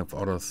kind of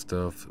other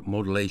stuff,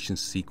 modulation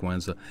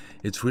sequencer.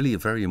 It's really a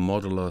very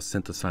modular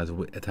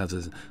synthesizer. It has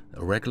a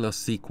regular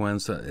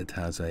sequencer, it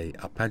has a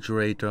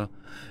arpeggiator,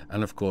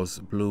 and of course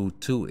Blue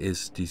 2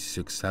 is the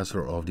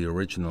successor of the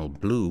original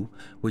Blue,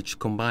 which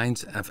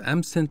combines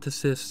FM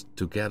synthesis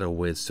together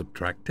with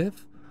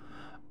subtractive.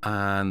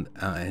 And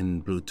in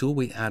Blue 2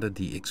 we added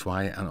the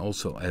XY and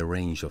also a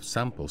range of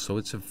samples. So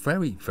it's a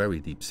very, very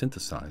deep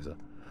synthesizer.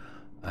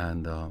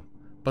 And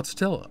but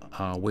still,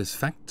 with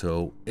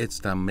Vecto, it's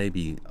then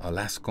maybe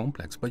less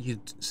complex, but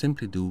you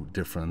simply do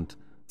different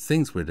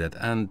things with it.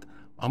 And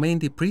I mean,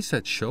 the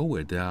presets show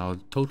it. There are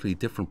totally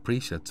different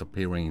presets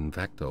appearing in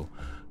Vecto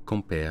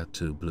compared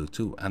to Blue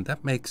 2. And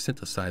that makes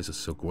synthesizers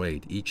so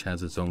great. Each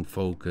has its own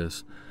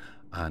focus,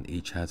 and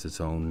each has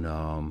its own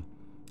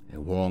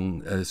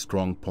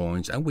strong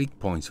points and weak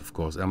points, of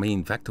course. I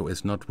mean, Vecto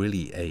is not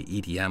really a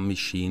EDM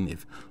machine,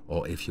 if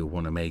you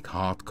want to make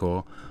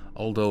hardcore.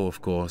 Although,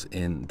 of course,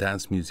 in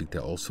dance music, they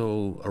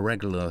also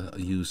regular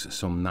use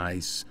some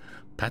nice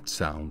pad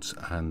sounds.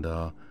 And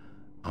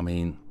I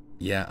mean,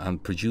 yeah,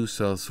 and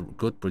producers,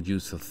 good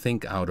producers,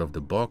 think out of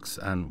the box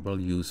and will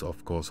use,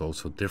 of course,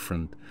 also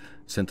different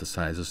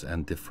synthesizers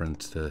and different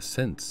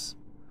synths.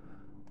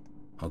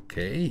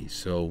 Okay,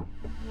 so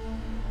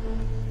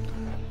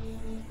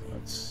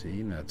let's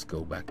see. Let's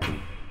go back to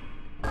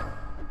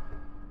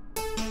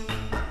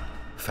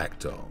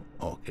Vecto.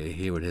 Okay,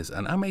 here it is.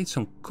 And I made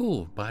some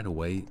cool, by the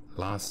way,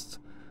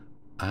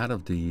 out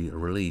of the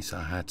release,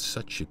 I had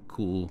such a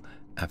cool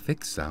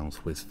FX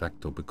sounds with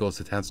Vecto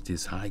because it has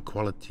this high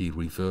quality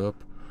reverb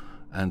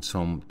and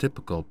some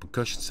typical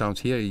percussion sounds.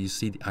 Here you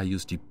see I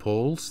use the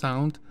pole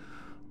sound,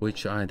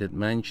 which I did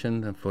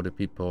mention. And for the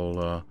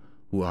people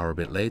who are a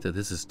bit later,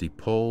 this is the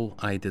pole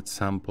I did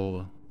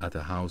sample at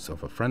the house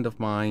of a friend of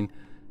mine.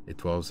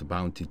 It was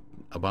about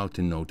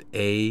the note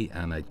A,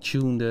 and I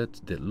tuned it,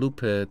 did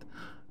loop it,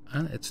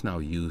 and it's now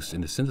used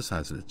in the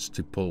synthesizer. It's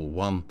the pole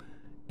 1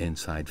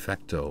 inside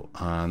Vecto,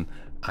 and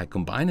I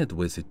combine it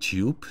with a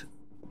tube,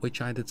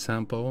 which I did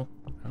sample.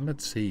 And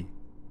let's see.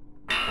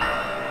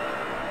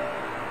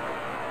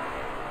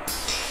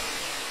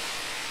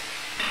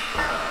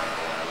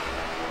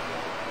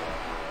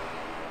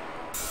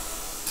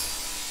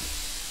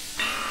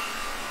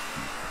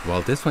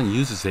 Well, this one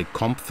uses a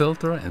comp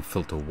filter and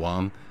filter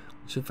 1,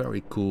 which is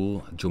very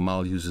cool.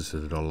 Jamal uses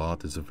it a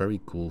lot. It's a very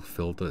cool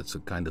filter. It's a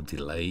kind of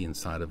delay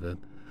inside of it.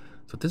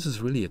 So this is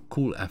really a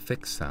cool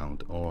FX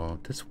sound, or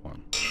this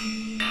one.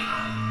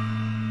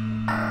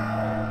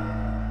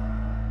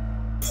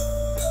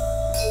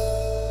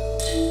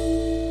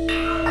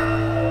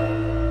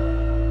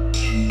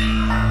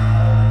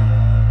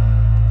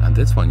 And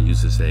this one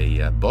uses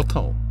a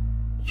bottle.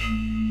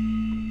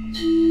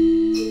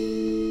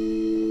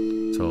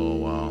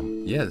 So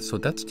yeah, so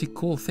that's the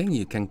cool thing.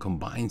 You can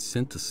combine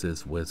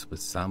synthesis with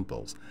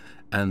samples.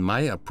 And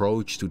my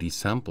approach to these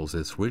samples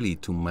is really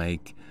to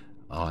make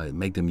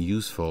them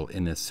useful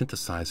in a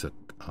synthesizer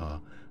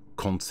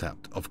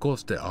concept. Of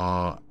course, there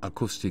are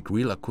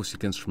real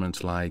acoustic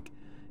instruments, like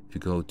if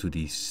you go to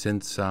the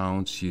synth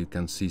sounds, you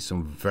can see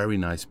some very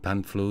nice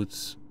pan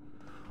flutes.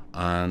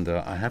 And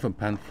I have a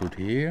pan flute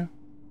here.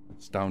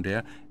 It's down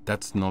there.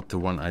 That's not the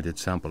one I did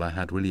sample. I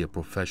had really a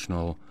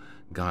professional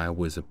guy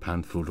with a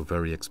pan flute, a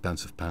very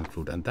expensive pan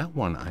flute, and that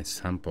one I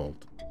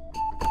sampled.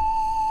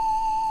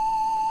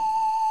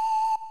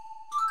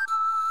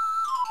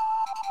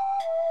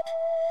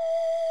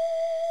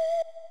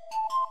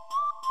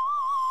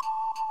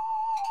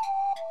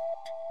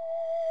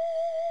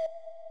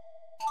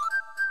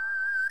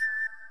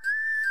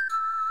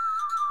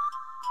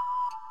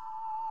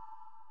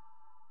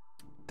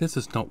 This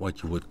is not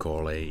what you would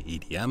call a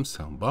EDM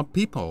sound, but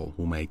people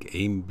who make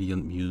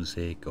ambient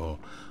music or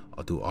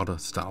do other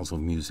styles of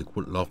music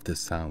would love this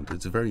sound.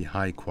 It's a very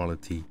high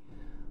quality,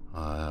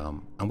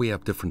 and we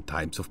have different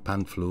types of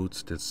pan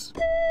flutes. This,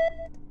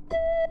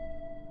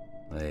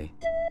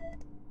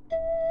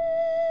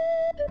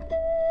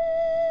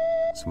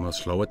 it's a more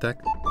slow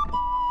attack,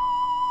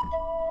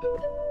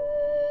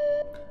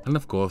 and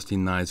of course the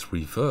nice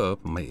reverb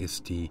is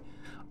the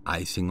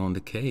icing on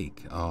the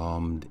cake.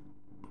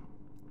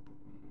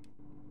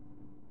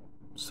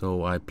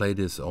 So I played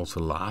this also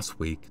last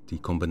week. The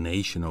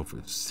combination of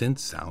synth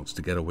sounds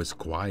together with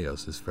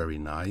choirs is very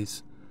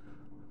nice.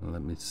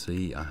 Let me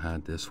see, I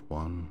had this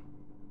one.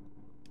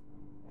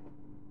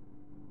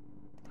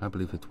 I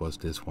believe it was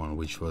this one,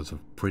 which was a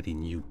pretty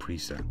new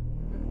preset.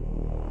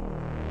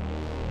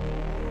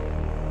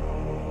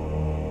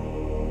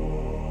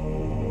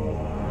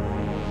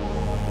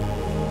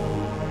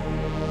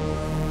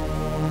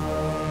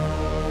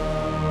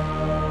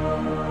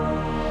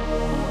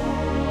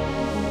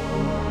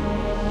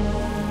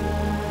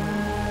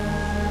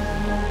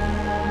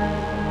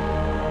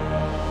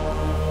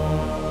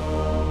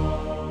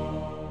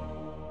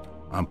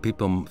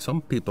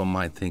 Some people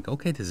might think,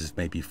 okay, this is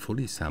maybe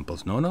fully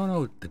samples. No.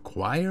 The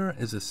choir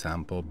is a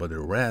sample, but the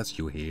rest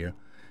you hear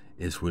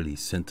is really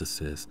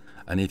synthesis.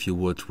 And if you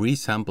would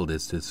resample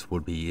this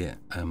would be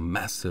a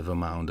massive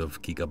amount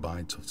of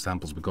gigabytes of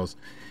samples, because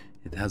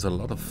it has a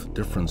lot of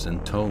difference in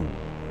tone.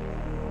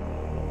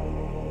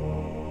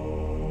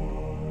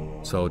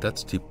 So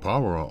that's the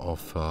power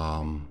of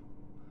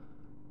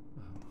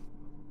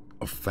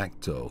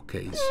Vecto.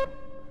 Okay,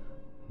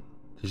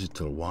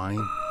 digital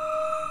wine.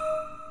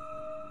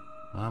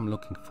 I'm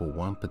looking for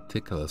one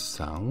particular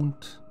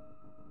sound.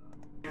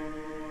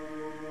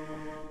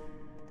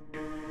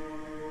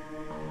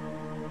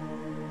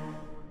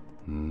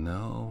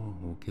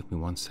 No, give me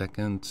 1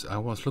 second. I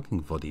was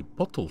looking for the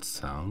bottle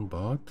sound,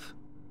 but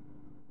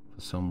for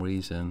some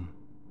reason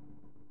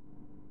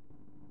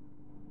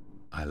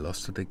I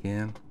lost it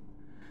again.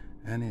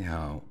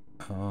 Anyhow,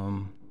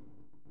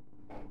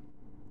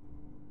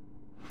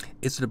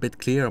 is it a bit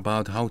clear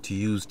about how to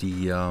use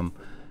the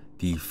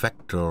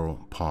vector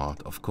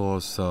part? Of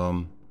course,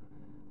 in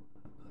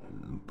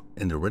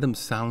the rhythm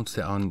sounds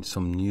there are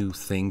some new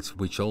things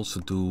which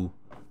also do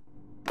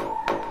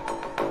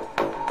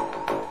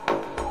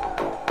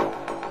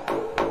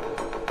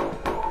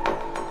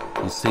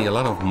you see a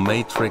lot of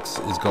matrix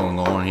is going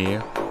on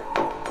here.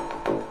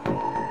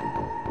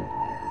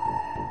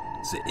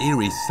 It's an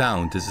eerie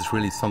sound. This is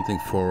really something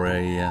for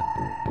a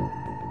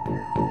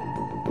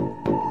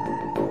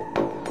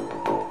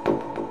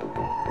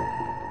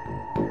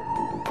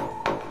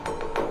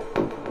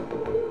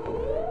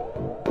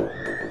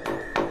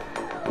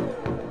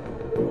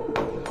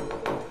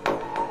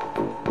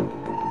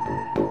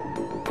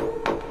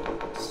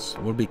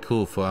would be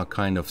cool for a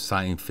kind of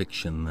science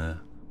fiction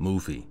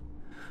movie.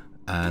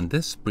 And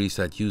this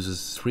preset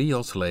uses 3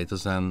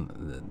 oscillators,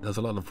 and there's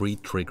a lot of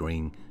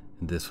re-triggering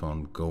in this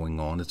one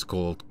going on. It's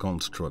called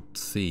Construct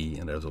C,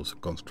 and there's also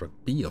Construct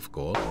B, of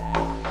course,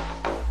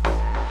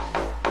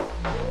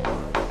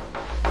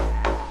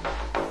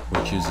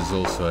 which uses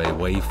also a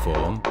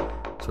waveform.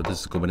 So this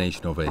is a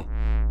combination of a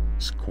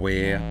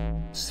square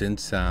synth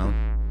sound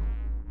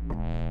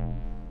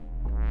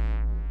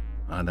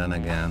and then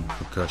again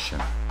percussion.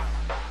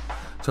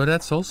 So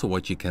that's also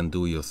what you can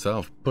do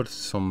yourself. Put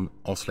some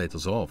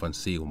oscillators off and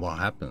see what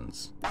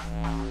happens.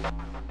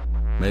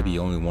 Maybe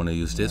you only want to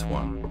use this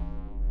one.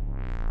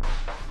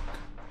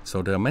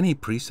 So there are many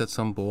presets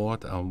on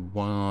board.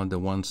 One of the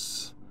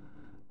ones,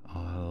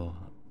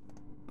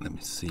 let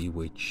me see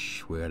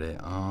where they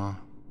are.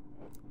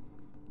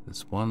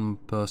 There's one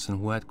person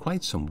who had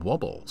quite some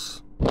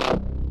wobbles.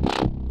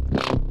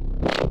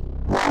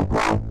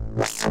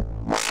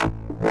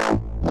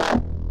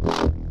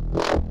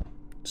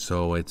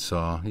 So it's,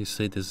 you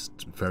see, this is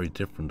very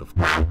different, of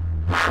course.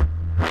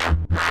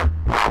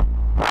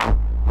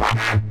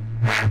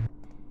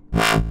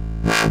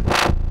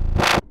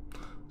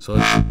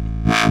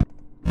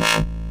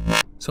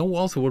 So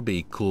also would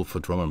be cool for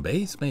drum and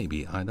bass,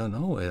 maybe. I don't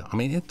know. I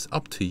mean, it's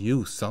up to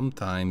you.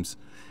 Sometimes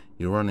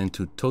you run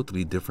into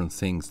totally different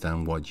things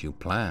than what you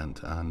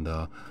planned. And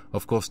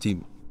of course, a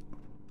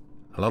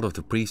lot of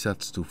the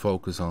presets to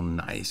focus on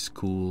nice,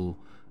 cool,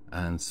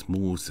 and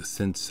smooth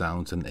synth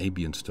sounds and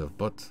ambient stuff,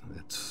 but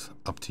it's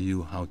up to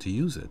you how to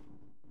use it.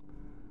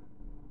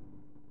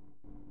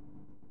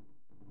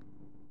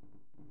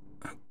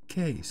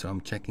 Okay, so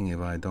I'm checking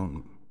if I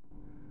don't...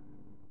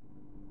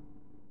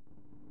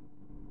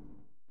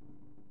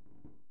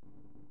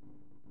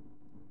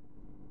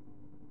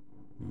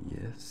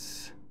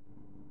 Yes.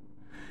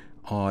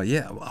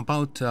 Yeah,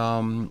 about...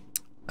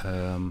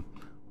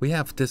 we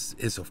have, this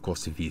is of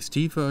course the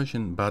VST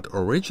version, but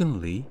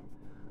originally...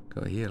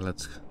 Go here,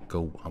 let's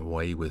go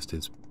away with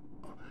this.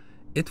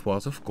 It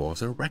was of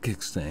course a rack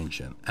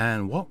extension,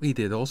 and what we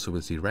did also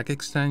with the rack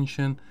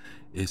extension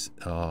is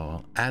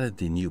added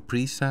the new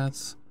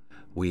presets.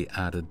 We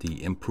added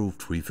the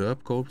improved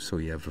reverb code, so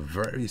you have a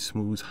very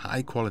smooth,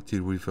 high quality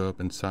reverb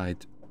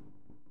inside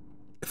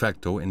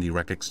Vecto in the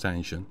rack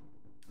extension.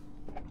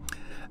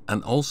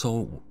 And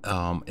also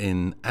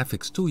in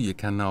FX2 you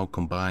can now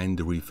combine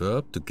the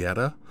reverb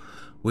together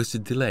with the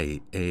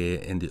delay.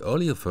 In the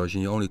earlier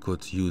version you only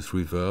could use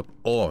reverb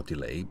or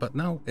delay, but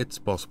now it's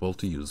possible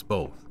to use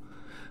both.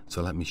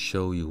 So let me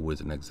show you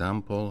with an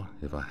example,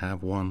 if I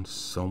have one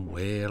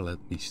somewhere. Let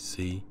me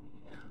see.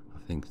 I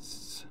think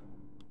it's...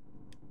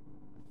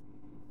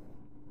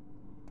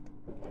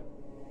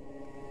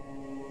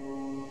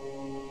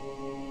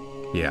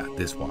 yeah,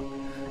 this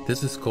one.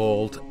 This is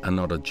called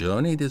Another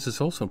Journey. This is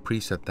also a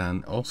preset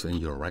then also in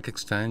your rack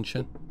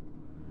extension.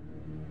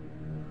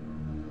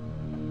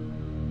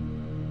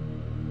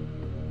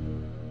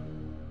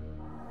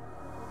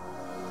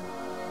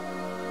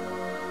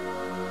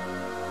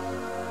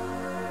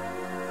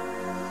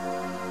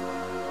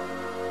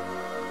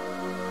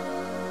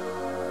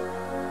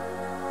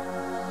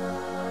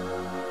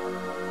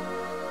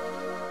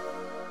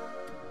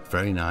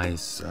 Very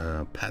nice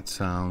pad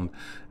sound,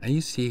 and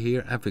you see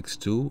here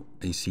FX2,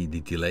 you see the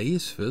delay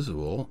is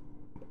visible,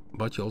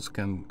 but you also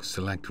can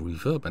select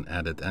reverb and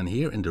add it. And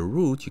here in the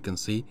root you can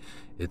see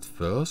it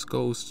first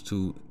goes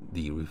to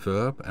the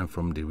reverb, and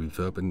from the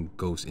reverb it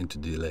goes into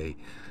delay.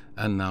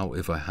 And now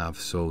if I have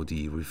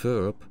the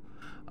reverb,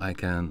 I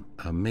can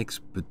mix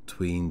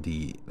between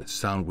the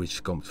sound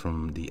which comes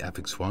from the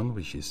FX1,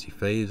 which is the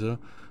phaser.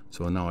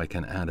 So now I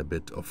can add a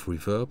bit of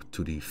reverb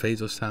to the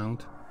phaser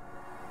sound.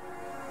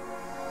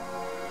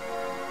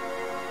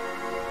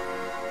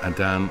 And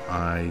then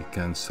I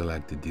can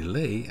select the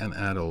delay and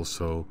add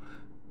also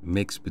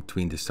mix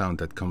between the sound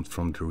that comes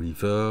from the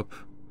reverb,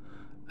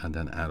 and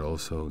then add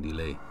also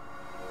delay.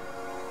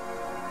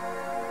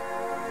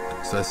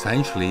 So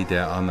essentially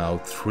there are now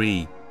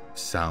 3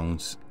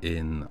 sounds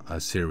in a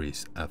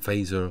series: a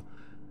phaser,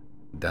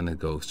 then it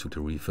goes to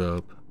the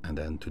reverb, and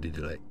then to the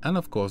delay. And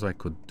of course I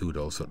could do it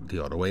also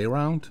the other way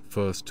around,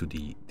 first to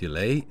the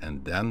delay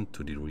and then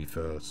to the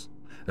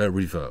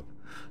reverb.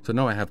 So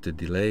now I have the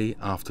delay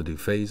after the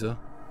phaser,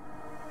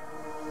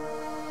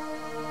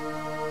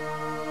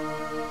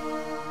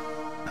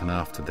 and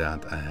after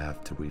that I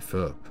have the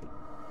reverb.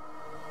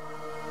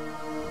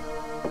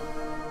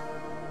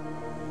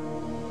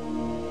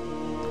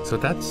 So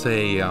that's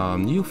a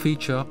new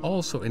feature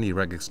also in the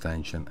rack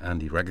extension,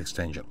 and the rack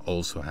extension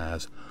also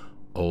has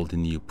all the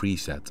new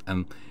presets.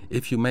 And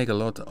if you make a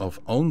lot of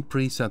own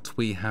presets,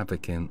 we have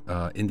again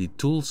in the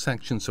tools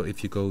section. So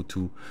if you go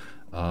to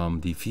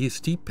the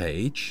VST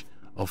page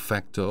of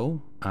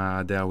Vecto.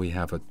 There we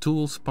have a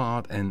tools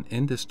part, and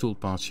in this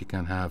toolpath you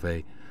can have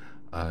a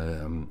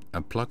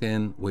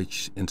plugin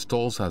which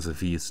installs as a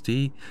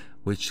VST,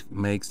 which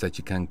makes that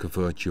you can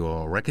convert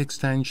your rec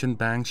extension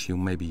banks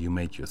maybe you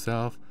made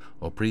yourself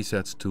or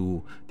presets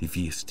to the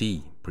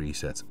VST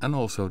presets, and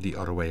also the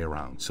other way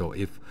around. So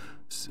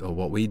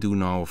what we do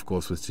now, of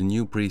course, with the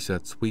new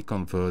presets, we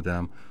convert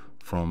them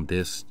from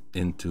this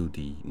into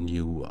the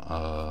new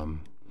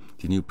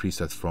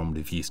presets from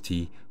the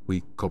VST.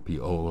 We copy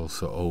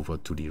also over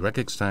to the rec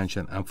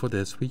extension, and for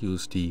this we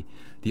use the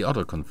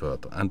other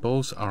converter, and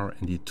both are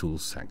in the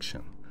tools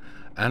section.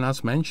 And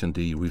as mentioned,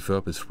 the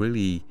reverb is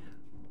really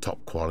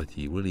top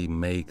quality, really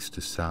makes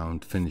the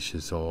sound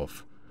finishes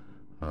off.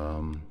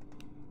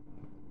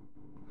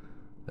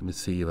 Let me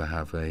see if I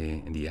have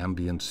in the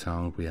ambient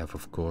sound we have,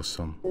 of course,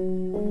 some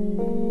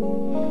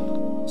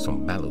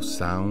mellow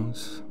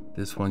sounds.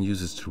 This one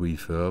uses the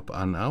reverb,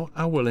 and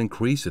I will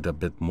increase it a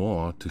bit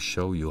more to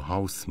show you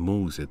how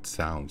smooth it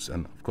sounds.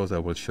 And of course I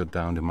will shut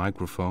down the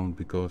microphone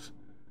because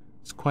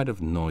it's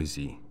quite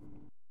noisy.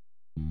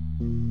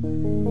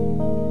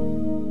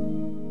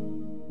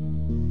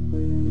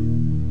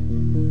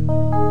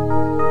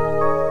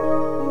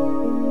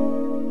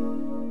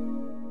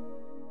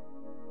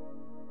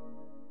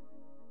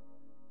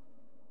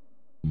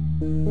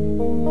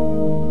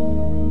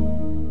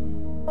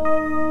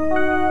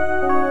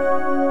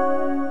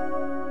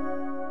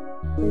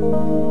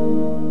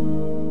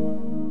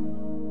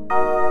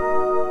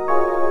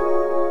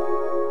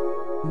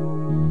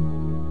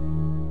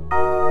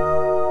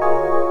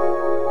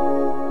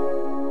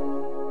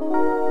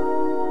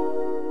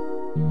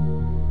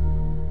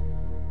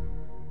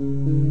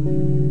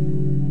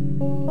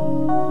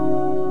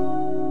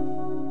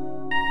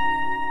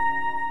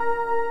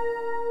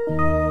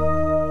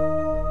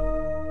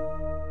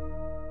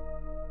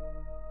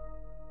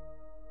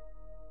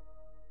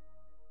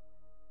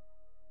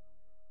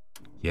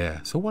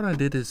 Yeah, so what I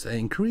did is I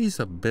increased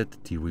a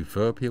bit the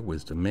reverb here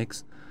with the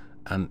mix,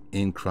 and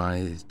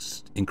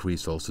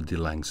increased also the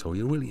length, so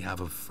you really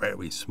have a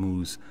very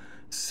smooth,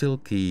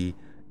 silky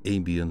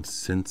ambient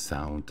synth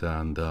sound.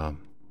 And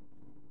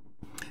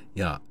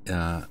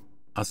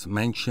as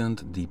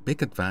mentioned, the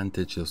big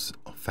advantages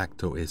of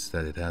Vecto is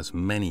that it has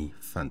many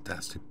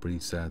fantastic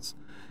presets.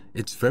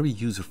 It's very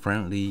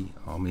user-friendly.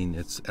 I mean,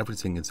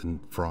 everything is in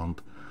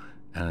front,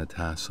 and it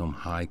has some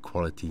high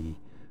quality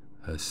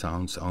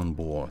sounds on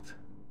board.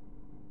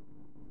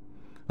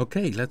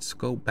 Okay, let's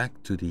go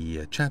back to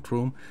the chat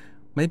room.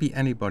 Maybe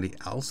anybody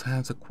else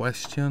has a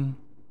question.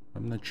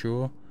 I'm not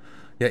sure.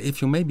 Yeah,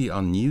 if you maybe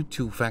are new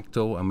to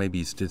Vecto, and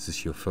maybe this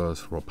is your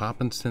first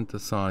Papen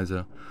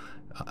synthesizer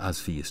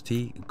as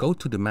VST, go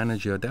to the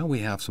manager. There we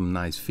have some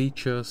nice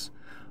features.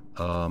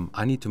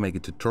 I need to make a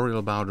tutorial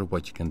about it,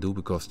 what you can do,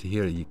 because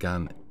here you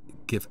can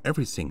give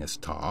everything a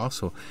star.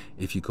 So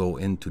if you go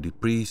into the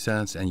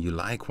presets and you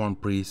like one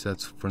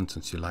preset, for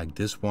instance, you like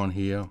this one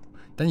here,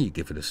 then you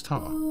give it a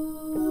star.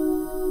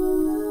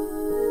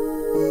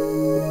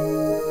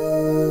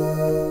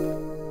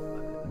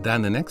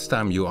 Then the next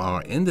time you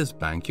are in this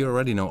bank, you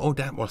already know, oh,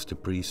 that was the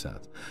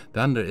preset.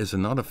 Then there is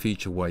another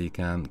feature where you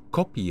can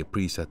copy your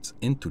presets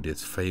into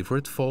this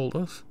favorite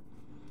folders.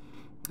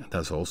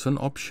 That's also an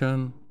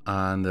option.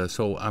 And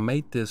so I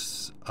made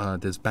this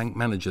bank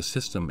manager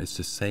system is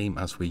the same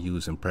as we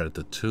use in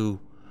Predator 2,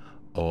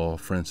 or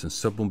for instance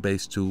Sublime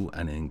Bass 2,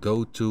 and in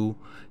Go 2.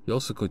 You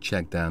also could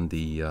check then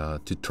the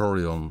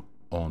tutorial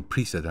on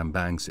preset and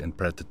banks in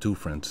Predator 2,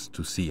 for instance,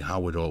 to see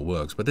how it all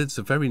works. But it's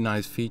a very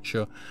nice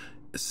feature.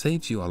 It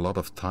saves you a lot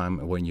of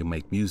time when you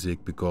make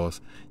music, because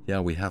yeah,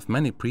 we have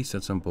many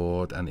presets on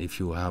board, and if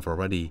you have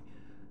already,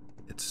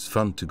 it's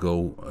fun to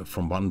go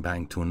from one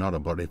bank to another.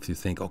 But if you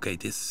think, okay,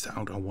 this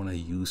sound I want to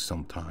use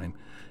sometime,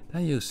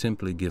 then you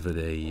simply give it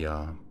a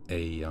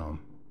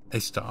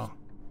star.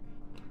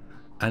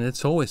 And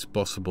it's always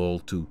possible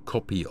to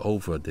copy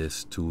over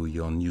this to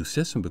your new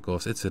system,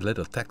 because it's a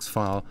little text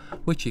file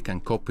which you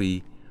can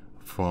copy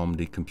from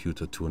the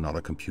computer to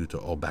another computer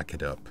or back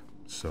it up.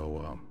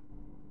 So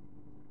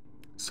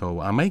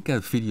I make a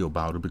video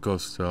about it,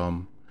 because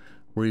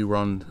we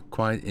run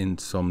quite in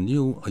some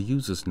new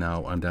users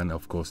now, and then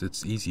of course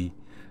it's easy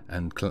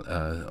and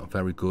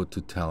very good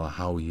to tell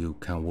how you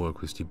can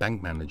work with the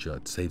bank manager.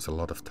 It saves a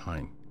lot of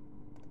time.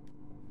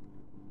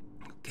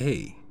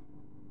 Okay.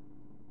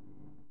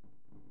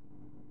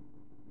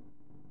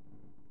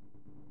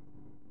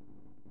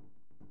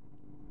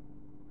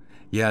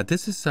 Yeah,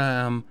 this is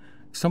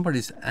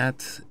somebody's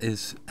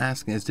is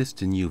asking, is this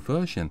the new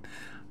version?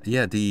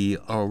 Yeah, the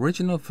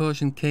original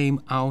version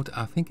came out,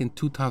 I think, in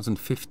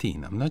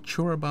 2015. I'm not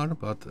sure about it,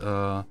 but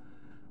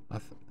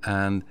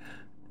and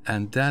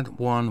that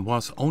one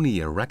was only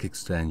a rec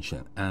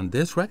extension, and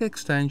this rec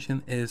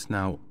extension is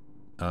now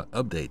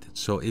updated.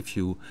 So if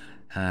you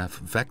have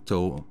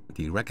Vecto,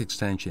 the rec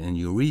extension in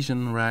your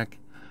region rec,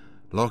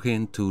 log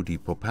into the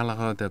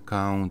Propeller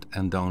account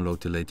and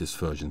download the latest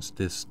versions.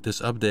 This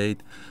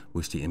update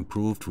with the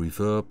improved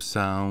reverb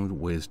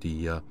sound, with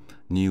the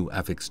new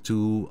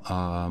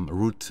FX2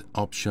 root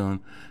option,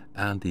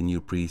 and the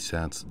new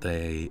presets.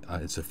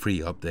 It's a free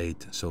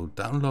update, so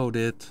download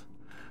it,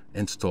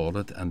 install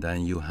it, and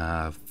then you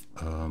have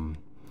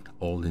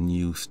all the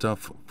new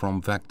stuff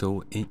from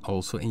Vecto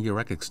also in your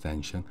rec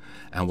extension.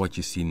 And what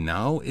you see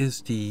now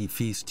is the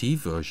VST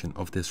version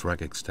of this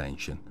rec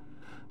extension.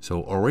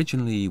 So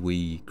originally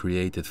we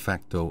created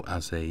Vecto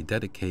as a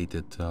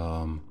dedicated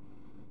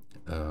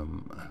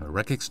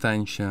rec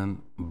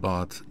extension,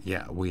 but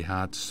yeah, we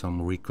had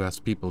some requests.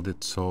 People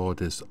that saw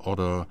this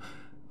other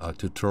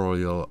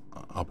tutorial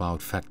about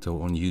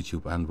Vecto on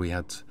YouTube, and we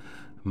had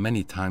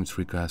many times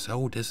requests,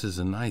 oh, this is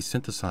a nice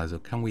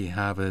synthesizer, can we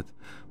have it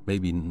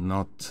maybe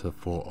not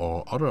for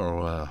our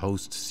other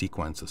host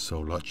sequences, so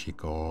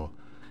Logic or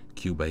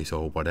Cubase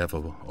or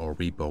whatever, or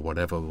Reaper,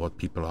 whatever what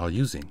people are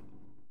using.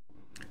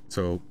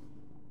 So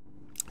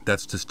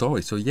that's the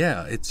story. So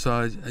yeah, it's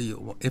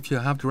if you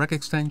have the rec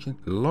extension,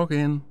 log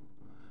in,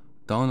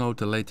 download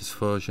the latest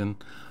version,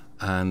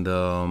 and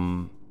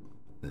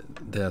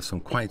there are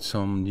quite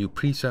some new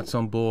presets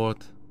on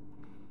board.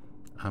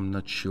 I'm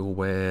not sure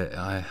where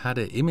I had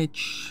an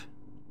image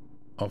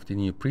of the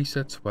new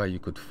presets where you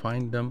could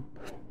find them.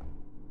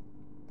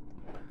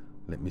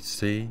 Let me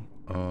see.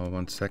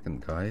 1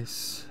 second,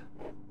 guys.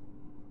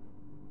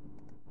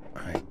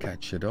 I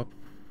catch it up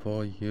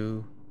for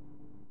you.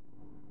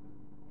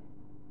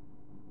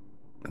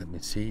 Let me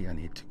see. I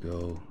need to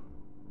go.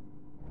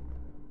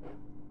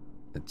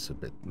 It's a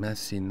bit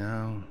messy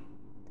now.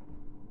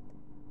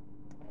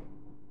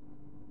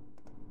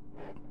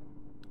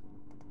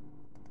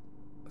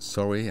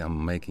 Sorry,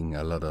 I'm making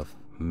a lot of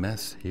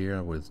mess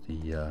here with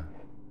the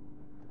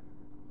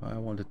I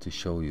wanted to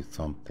show you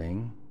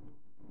something.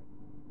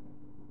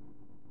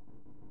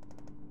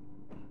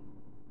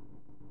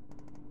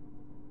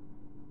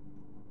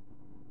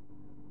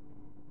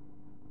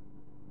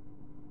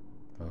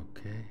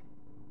 Okay.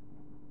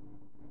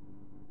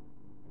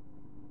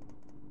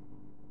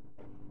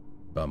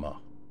 Bummer.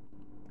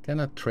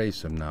 Cannot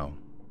trace them now.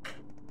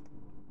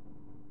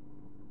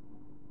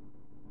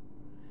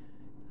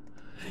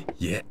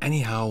 Yeah,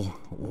 anyhow,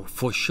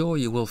 for sure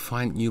you will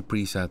find new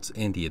presets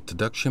in the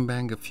introduction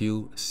bank. A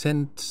few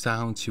synth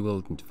sounds you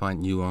will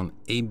find new on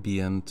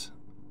ambient,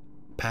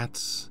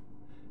 pads,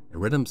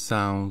 rhythm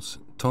sounds,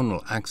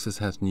 tonal axis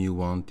has new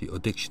one, the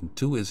Addiction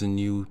 2 is a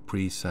new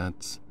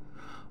preset.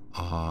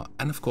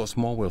 And of course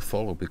more will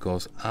follow,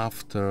 because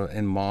after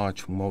in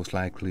March most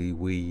likely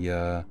we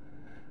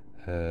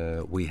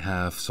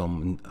have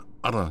some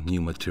other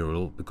new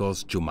material,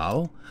 because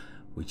Jamal,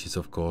 which is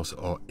of course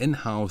our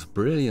in-house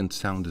brilliant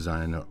sound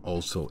designer,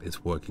 also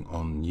is working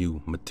on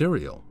new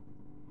material.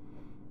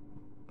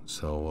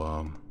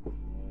 So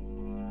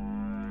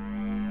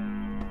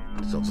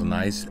it's also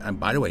nice. And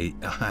by the way,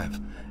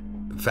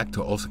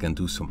 Vector also can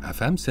do some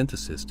FM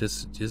synthesis.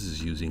 This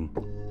is using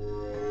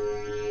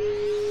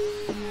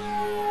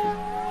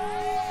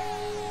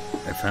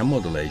FM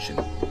modulation.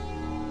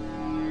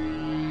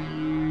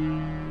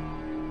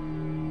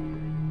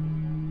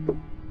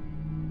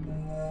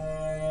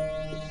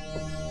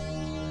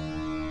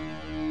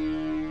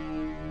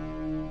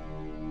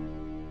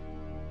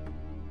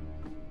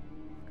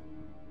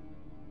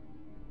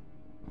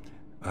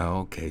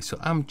 Okay, so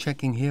I'm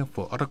checking here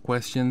for other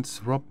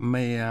questions. Rob,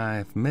 may I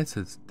have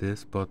missed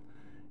this, but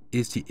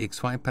is the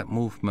XY pad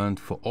movement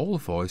for all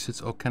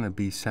voices, or can it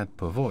be set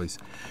per voice?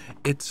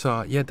 It's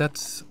yeah,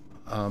 that's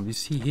you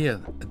see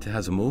here it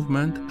has a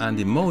movement, and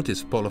the mode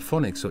is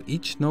polyphonic, so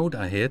each note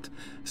I hit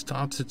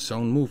starts its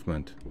own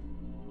movement.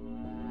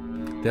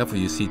 Therefore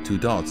you see 2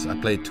 dots. I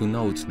played 2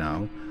 notes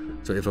now,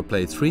 so if I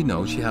play 3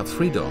 notes you have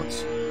 3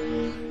 dots.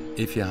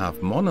 If you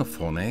have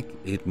monophonic,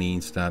 it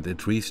means that it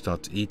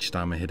restarts each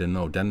time I hit a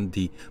note, then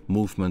the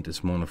movement is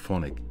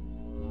monophonic.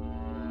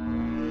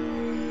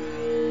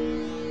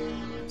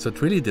 So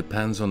it really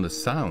depends on the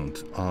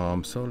sound.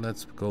 So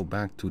let's go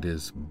back to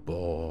this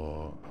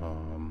board.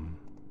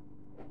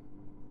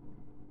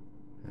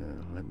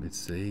 Let me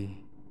see.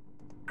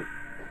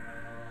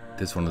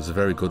 This one is a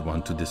very good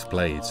one to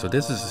display it. So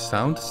this is the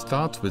sound. It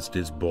starts with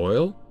this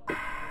boil,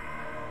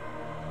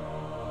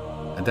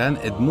 and then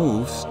it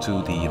moves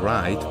to the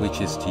right,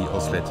 which is the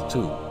oscillator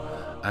 2.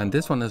 And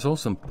this one is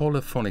also in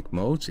polyphonic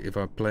mode. If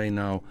I play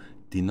now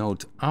the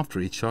note after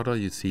each other,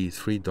 you see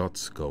 3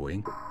 dots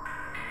going.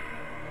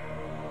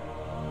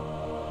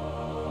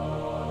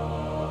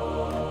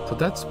 So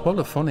that's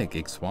polyphonic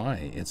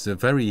XY. It's a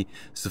very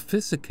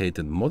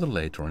sophisticated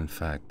modulator, in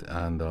fact.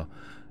 And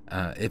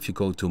if you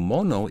go to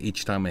mono,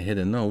 each time I hit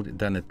a note,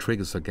 then it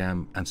triggers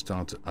again and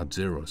starts at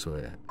 0. So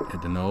I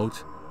hit the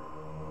note,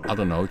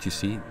 other note, you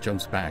see,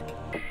 jumps back.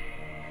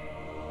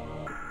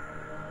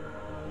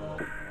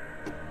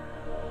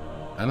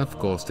 And of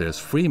course there's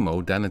free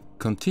mode, then it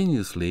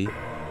continuously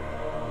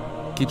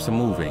keeps on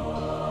moving.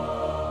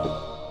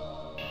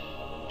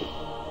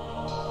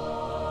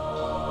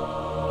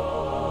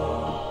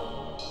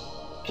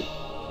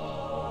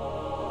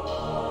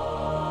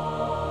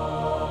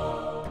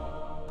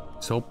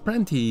 So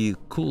plenty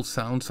cool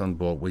sounds on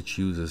board, which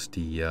uses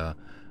the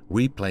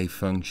replay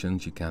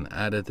functions. You can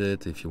edit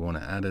it if you want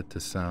to edit the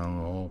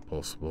sound, all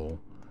possible.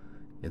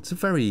 It's a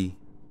very,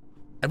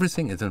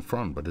 everything is in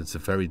front, but it's a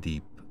very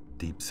deep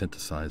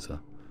synthesizer.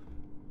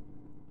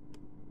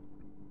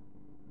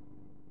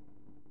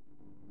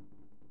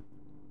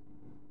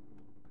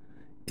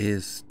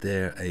 Is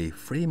there a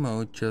free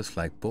mode just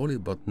like poly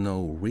but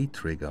no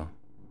retrigger?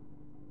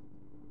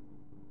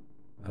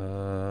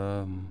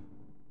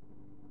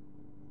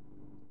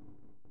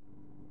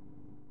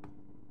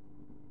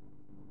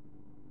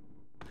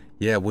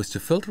 Yeah, with the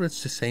filter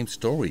it's the same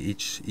story.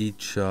 Each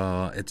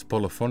it's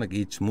polyphonic.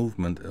 Each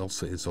movement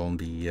also is on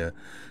the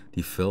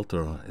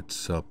filter.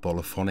 It's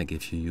polyphonic.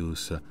 If you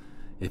use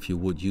if you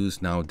would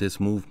use now this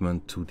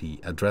movement to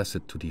address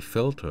it to the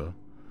filter.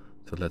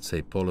 So let's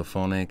say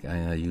polyphonic,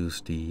 and I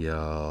use the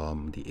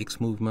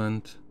X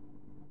movement.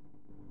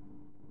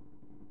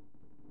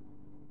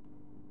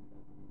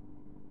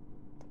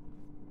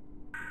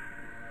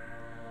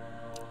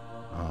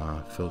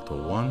 Filter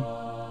 1.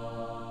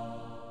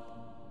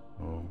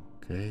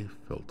 Okay,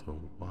 filter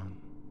 1.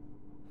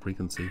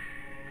 Frequency.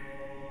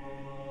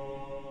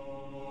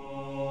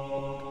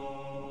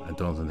 It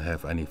doesn't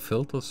have any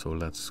filter, so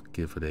let's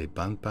give it a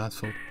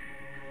bandpass filter.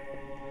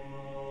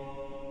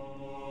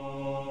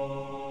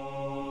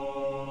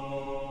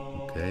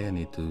 Okay, I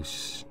need to...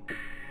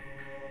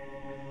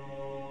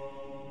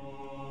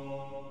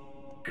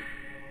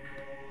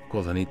 Of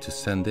course, I need to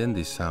send in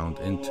the sound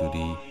into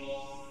the...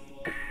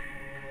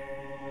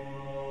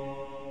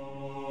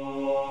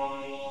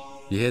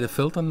 You hear the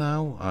filter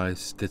now? I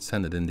did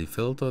send it in the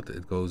filter.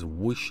 It goes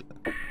whoosh.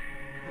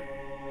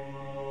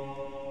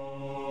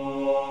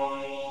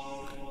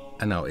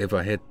 And now if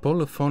I hit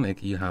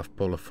polyphonic, you have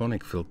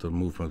polyphonic filter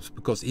movements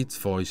because each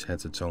voice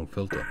has its own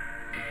filter.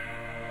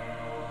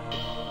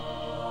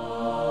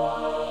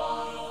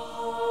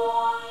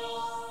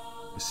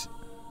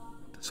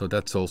 So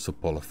that's also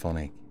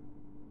polyphonic.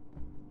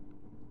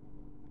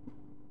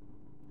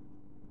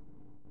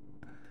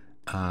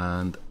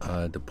 And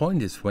the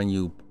point is when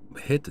you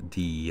hit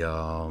the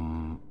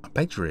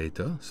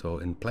arpeggiator, so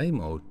in play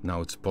mode, now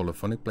it's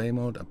polyphonic play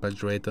mode,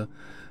 arpeggiator,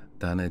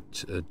 then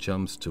it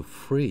jumps to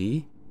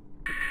free.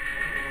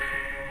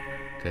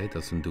 Okay,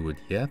 doesn't do it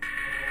yet.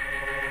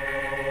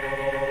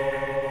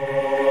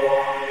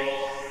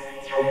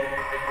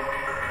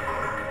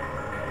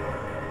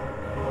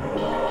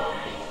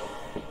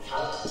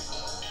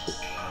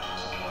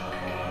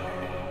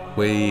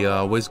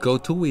 With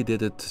Go2 we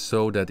did it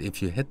so that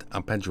if you hit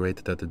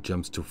arpeggiator that it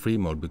jumps to free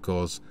mode,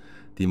 because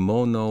the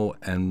mono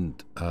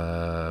and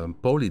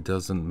poly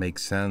doesn't make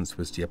sense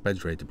with the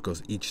arpeggiator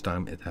because each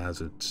time it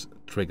has its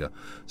trigger.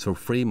 So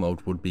free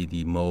mode would be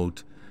the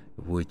mode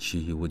which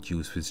you would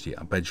use with the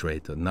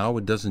arpeggiator. Now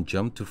it doesn't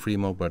jump to free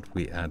mode, but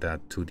we add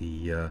that to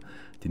the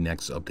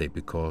next update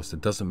because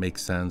it doesn't make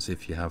sense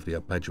if you have the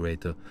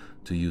arpeggiator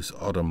to use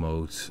other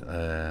modes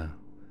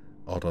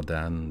other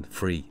than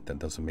free. That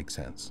doesn't make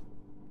sense.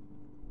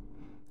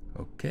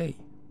 Okay.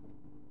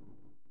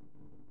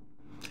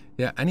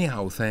 Yeah,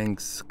 anyhow,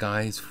 thanks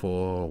guys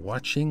for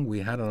watching. We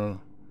had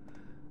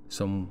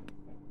some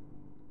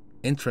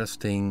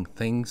interesting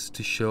things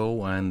to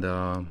show, and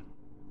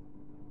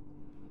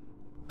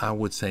I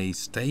would say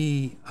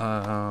stay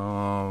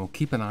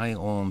keep an eye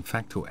on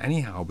Vecto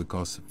anyhow,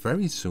 because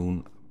very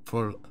soon,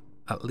 for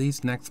at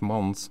least next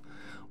month,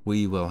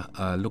 we will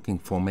looking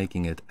for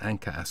making it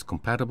Anchor S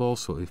compatible.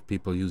 So if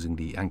people using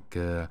the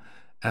Anchor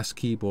S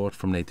keyboard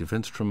from Native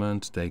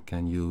Instruments, they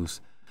can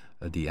use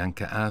the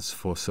Anchor S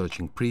for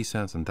searching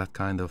presets and that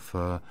kind of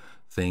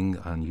thing,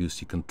 and use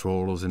the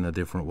controllers in a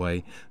different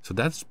way. So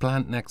that's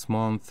planned next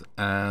month,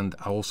 and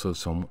also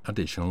some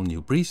additional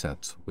new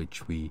presets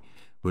which we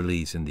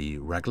release in the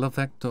regular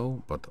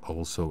Vecto, but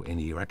also in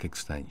the rack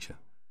extension.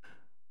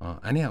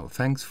 Anyhow,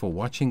 thanks for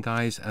watching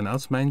guys, and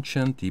as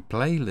mentioned, the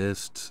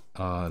playlist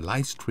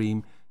live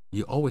stream,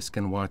 you always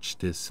can watch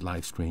this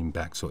live stream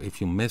back. So if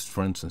you missed,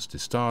 for instance, the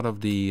start of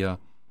the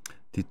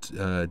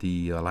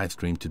live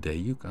stream today,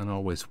 you can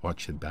always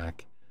watch it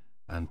back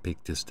and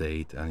pick this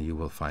date, and you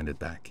will find it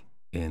back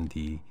in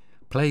the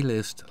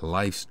playlist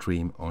live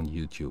stream on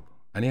YouTube.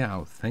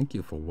 Anyhow, thank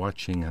you for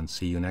watching, and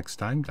see you next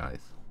time guys.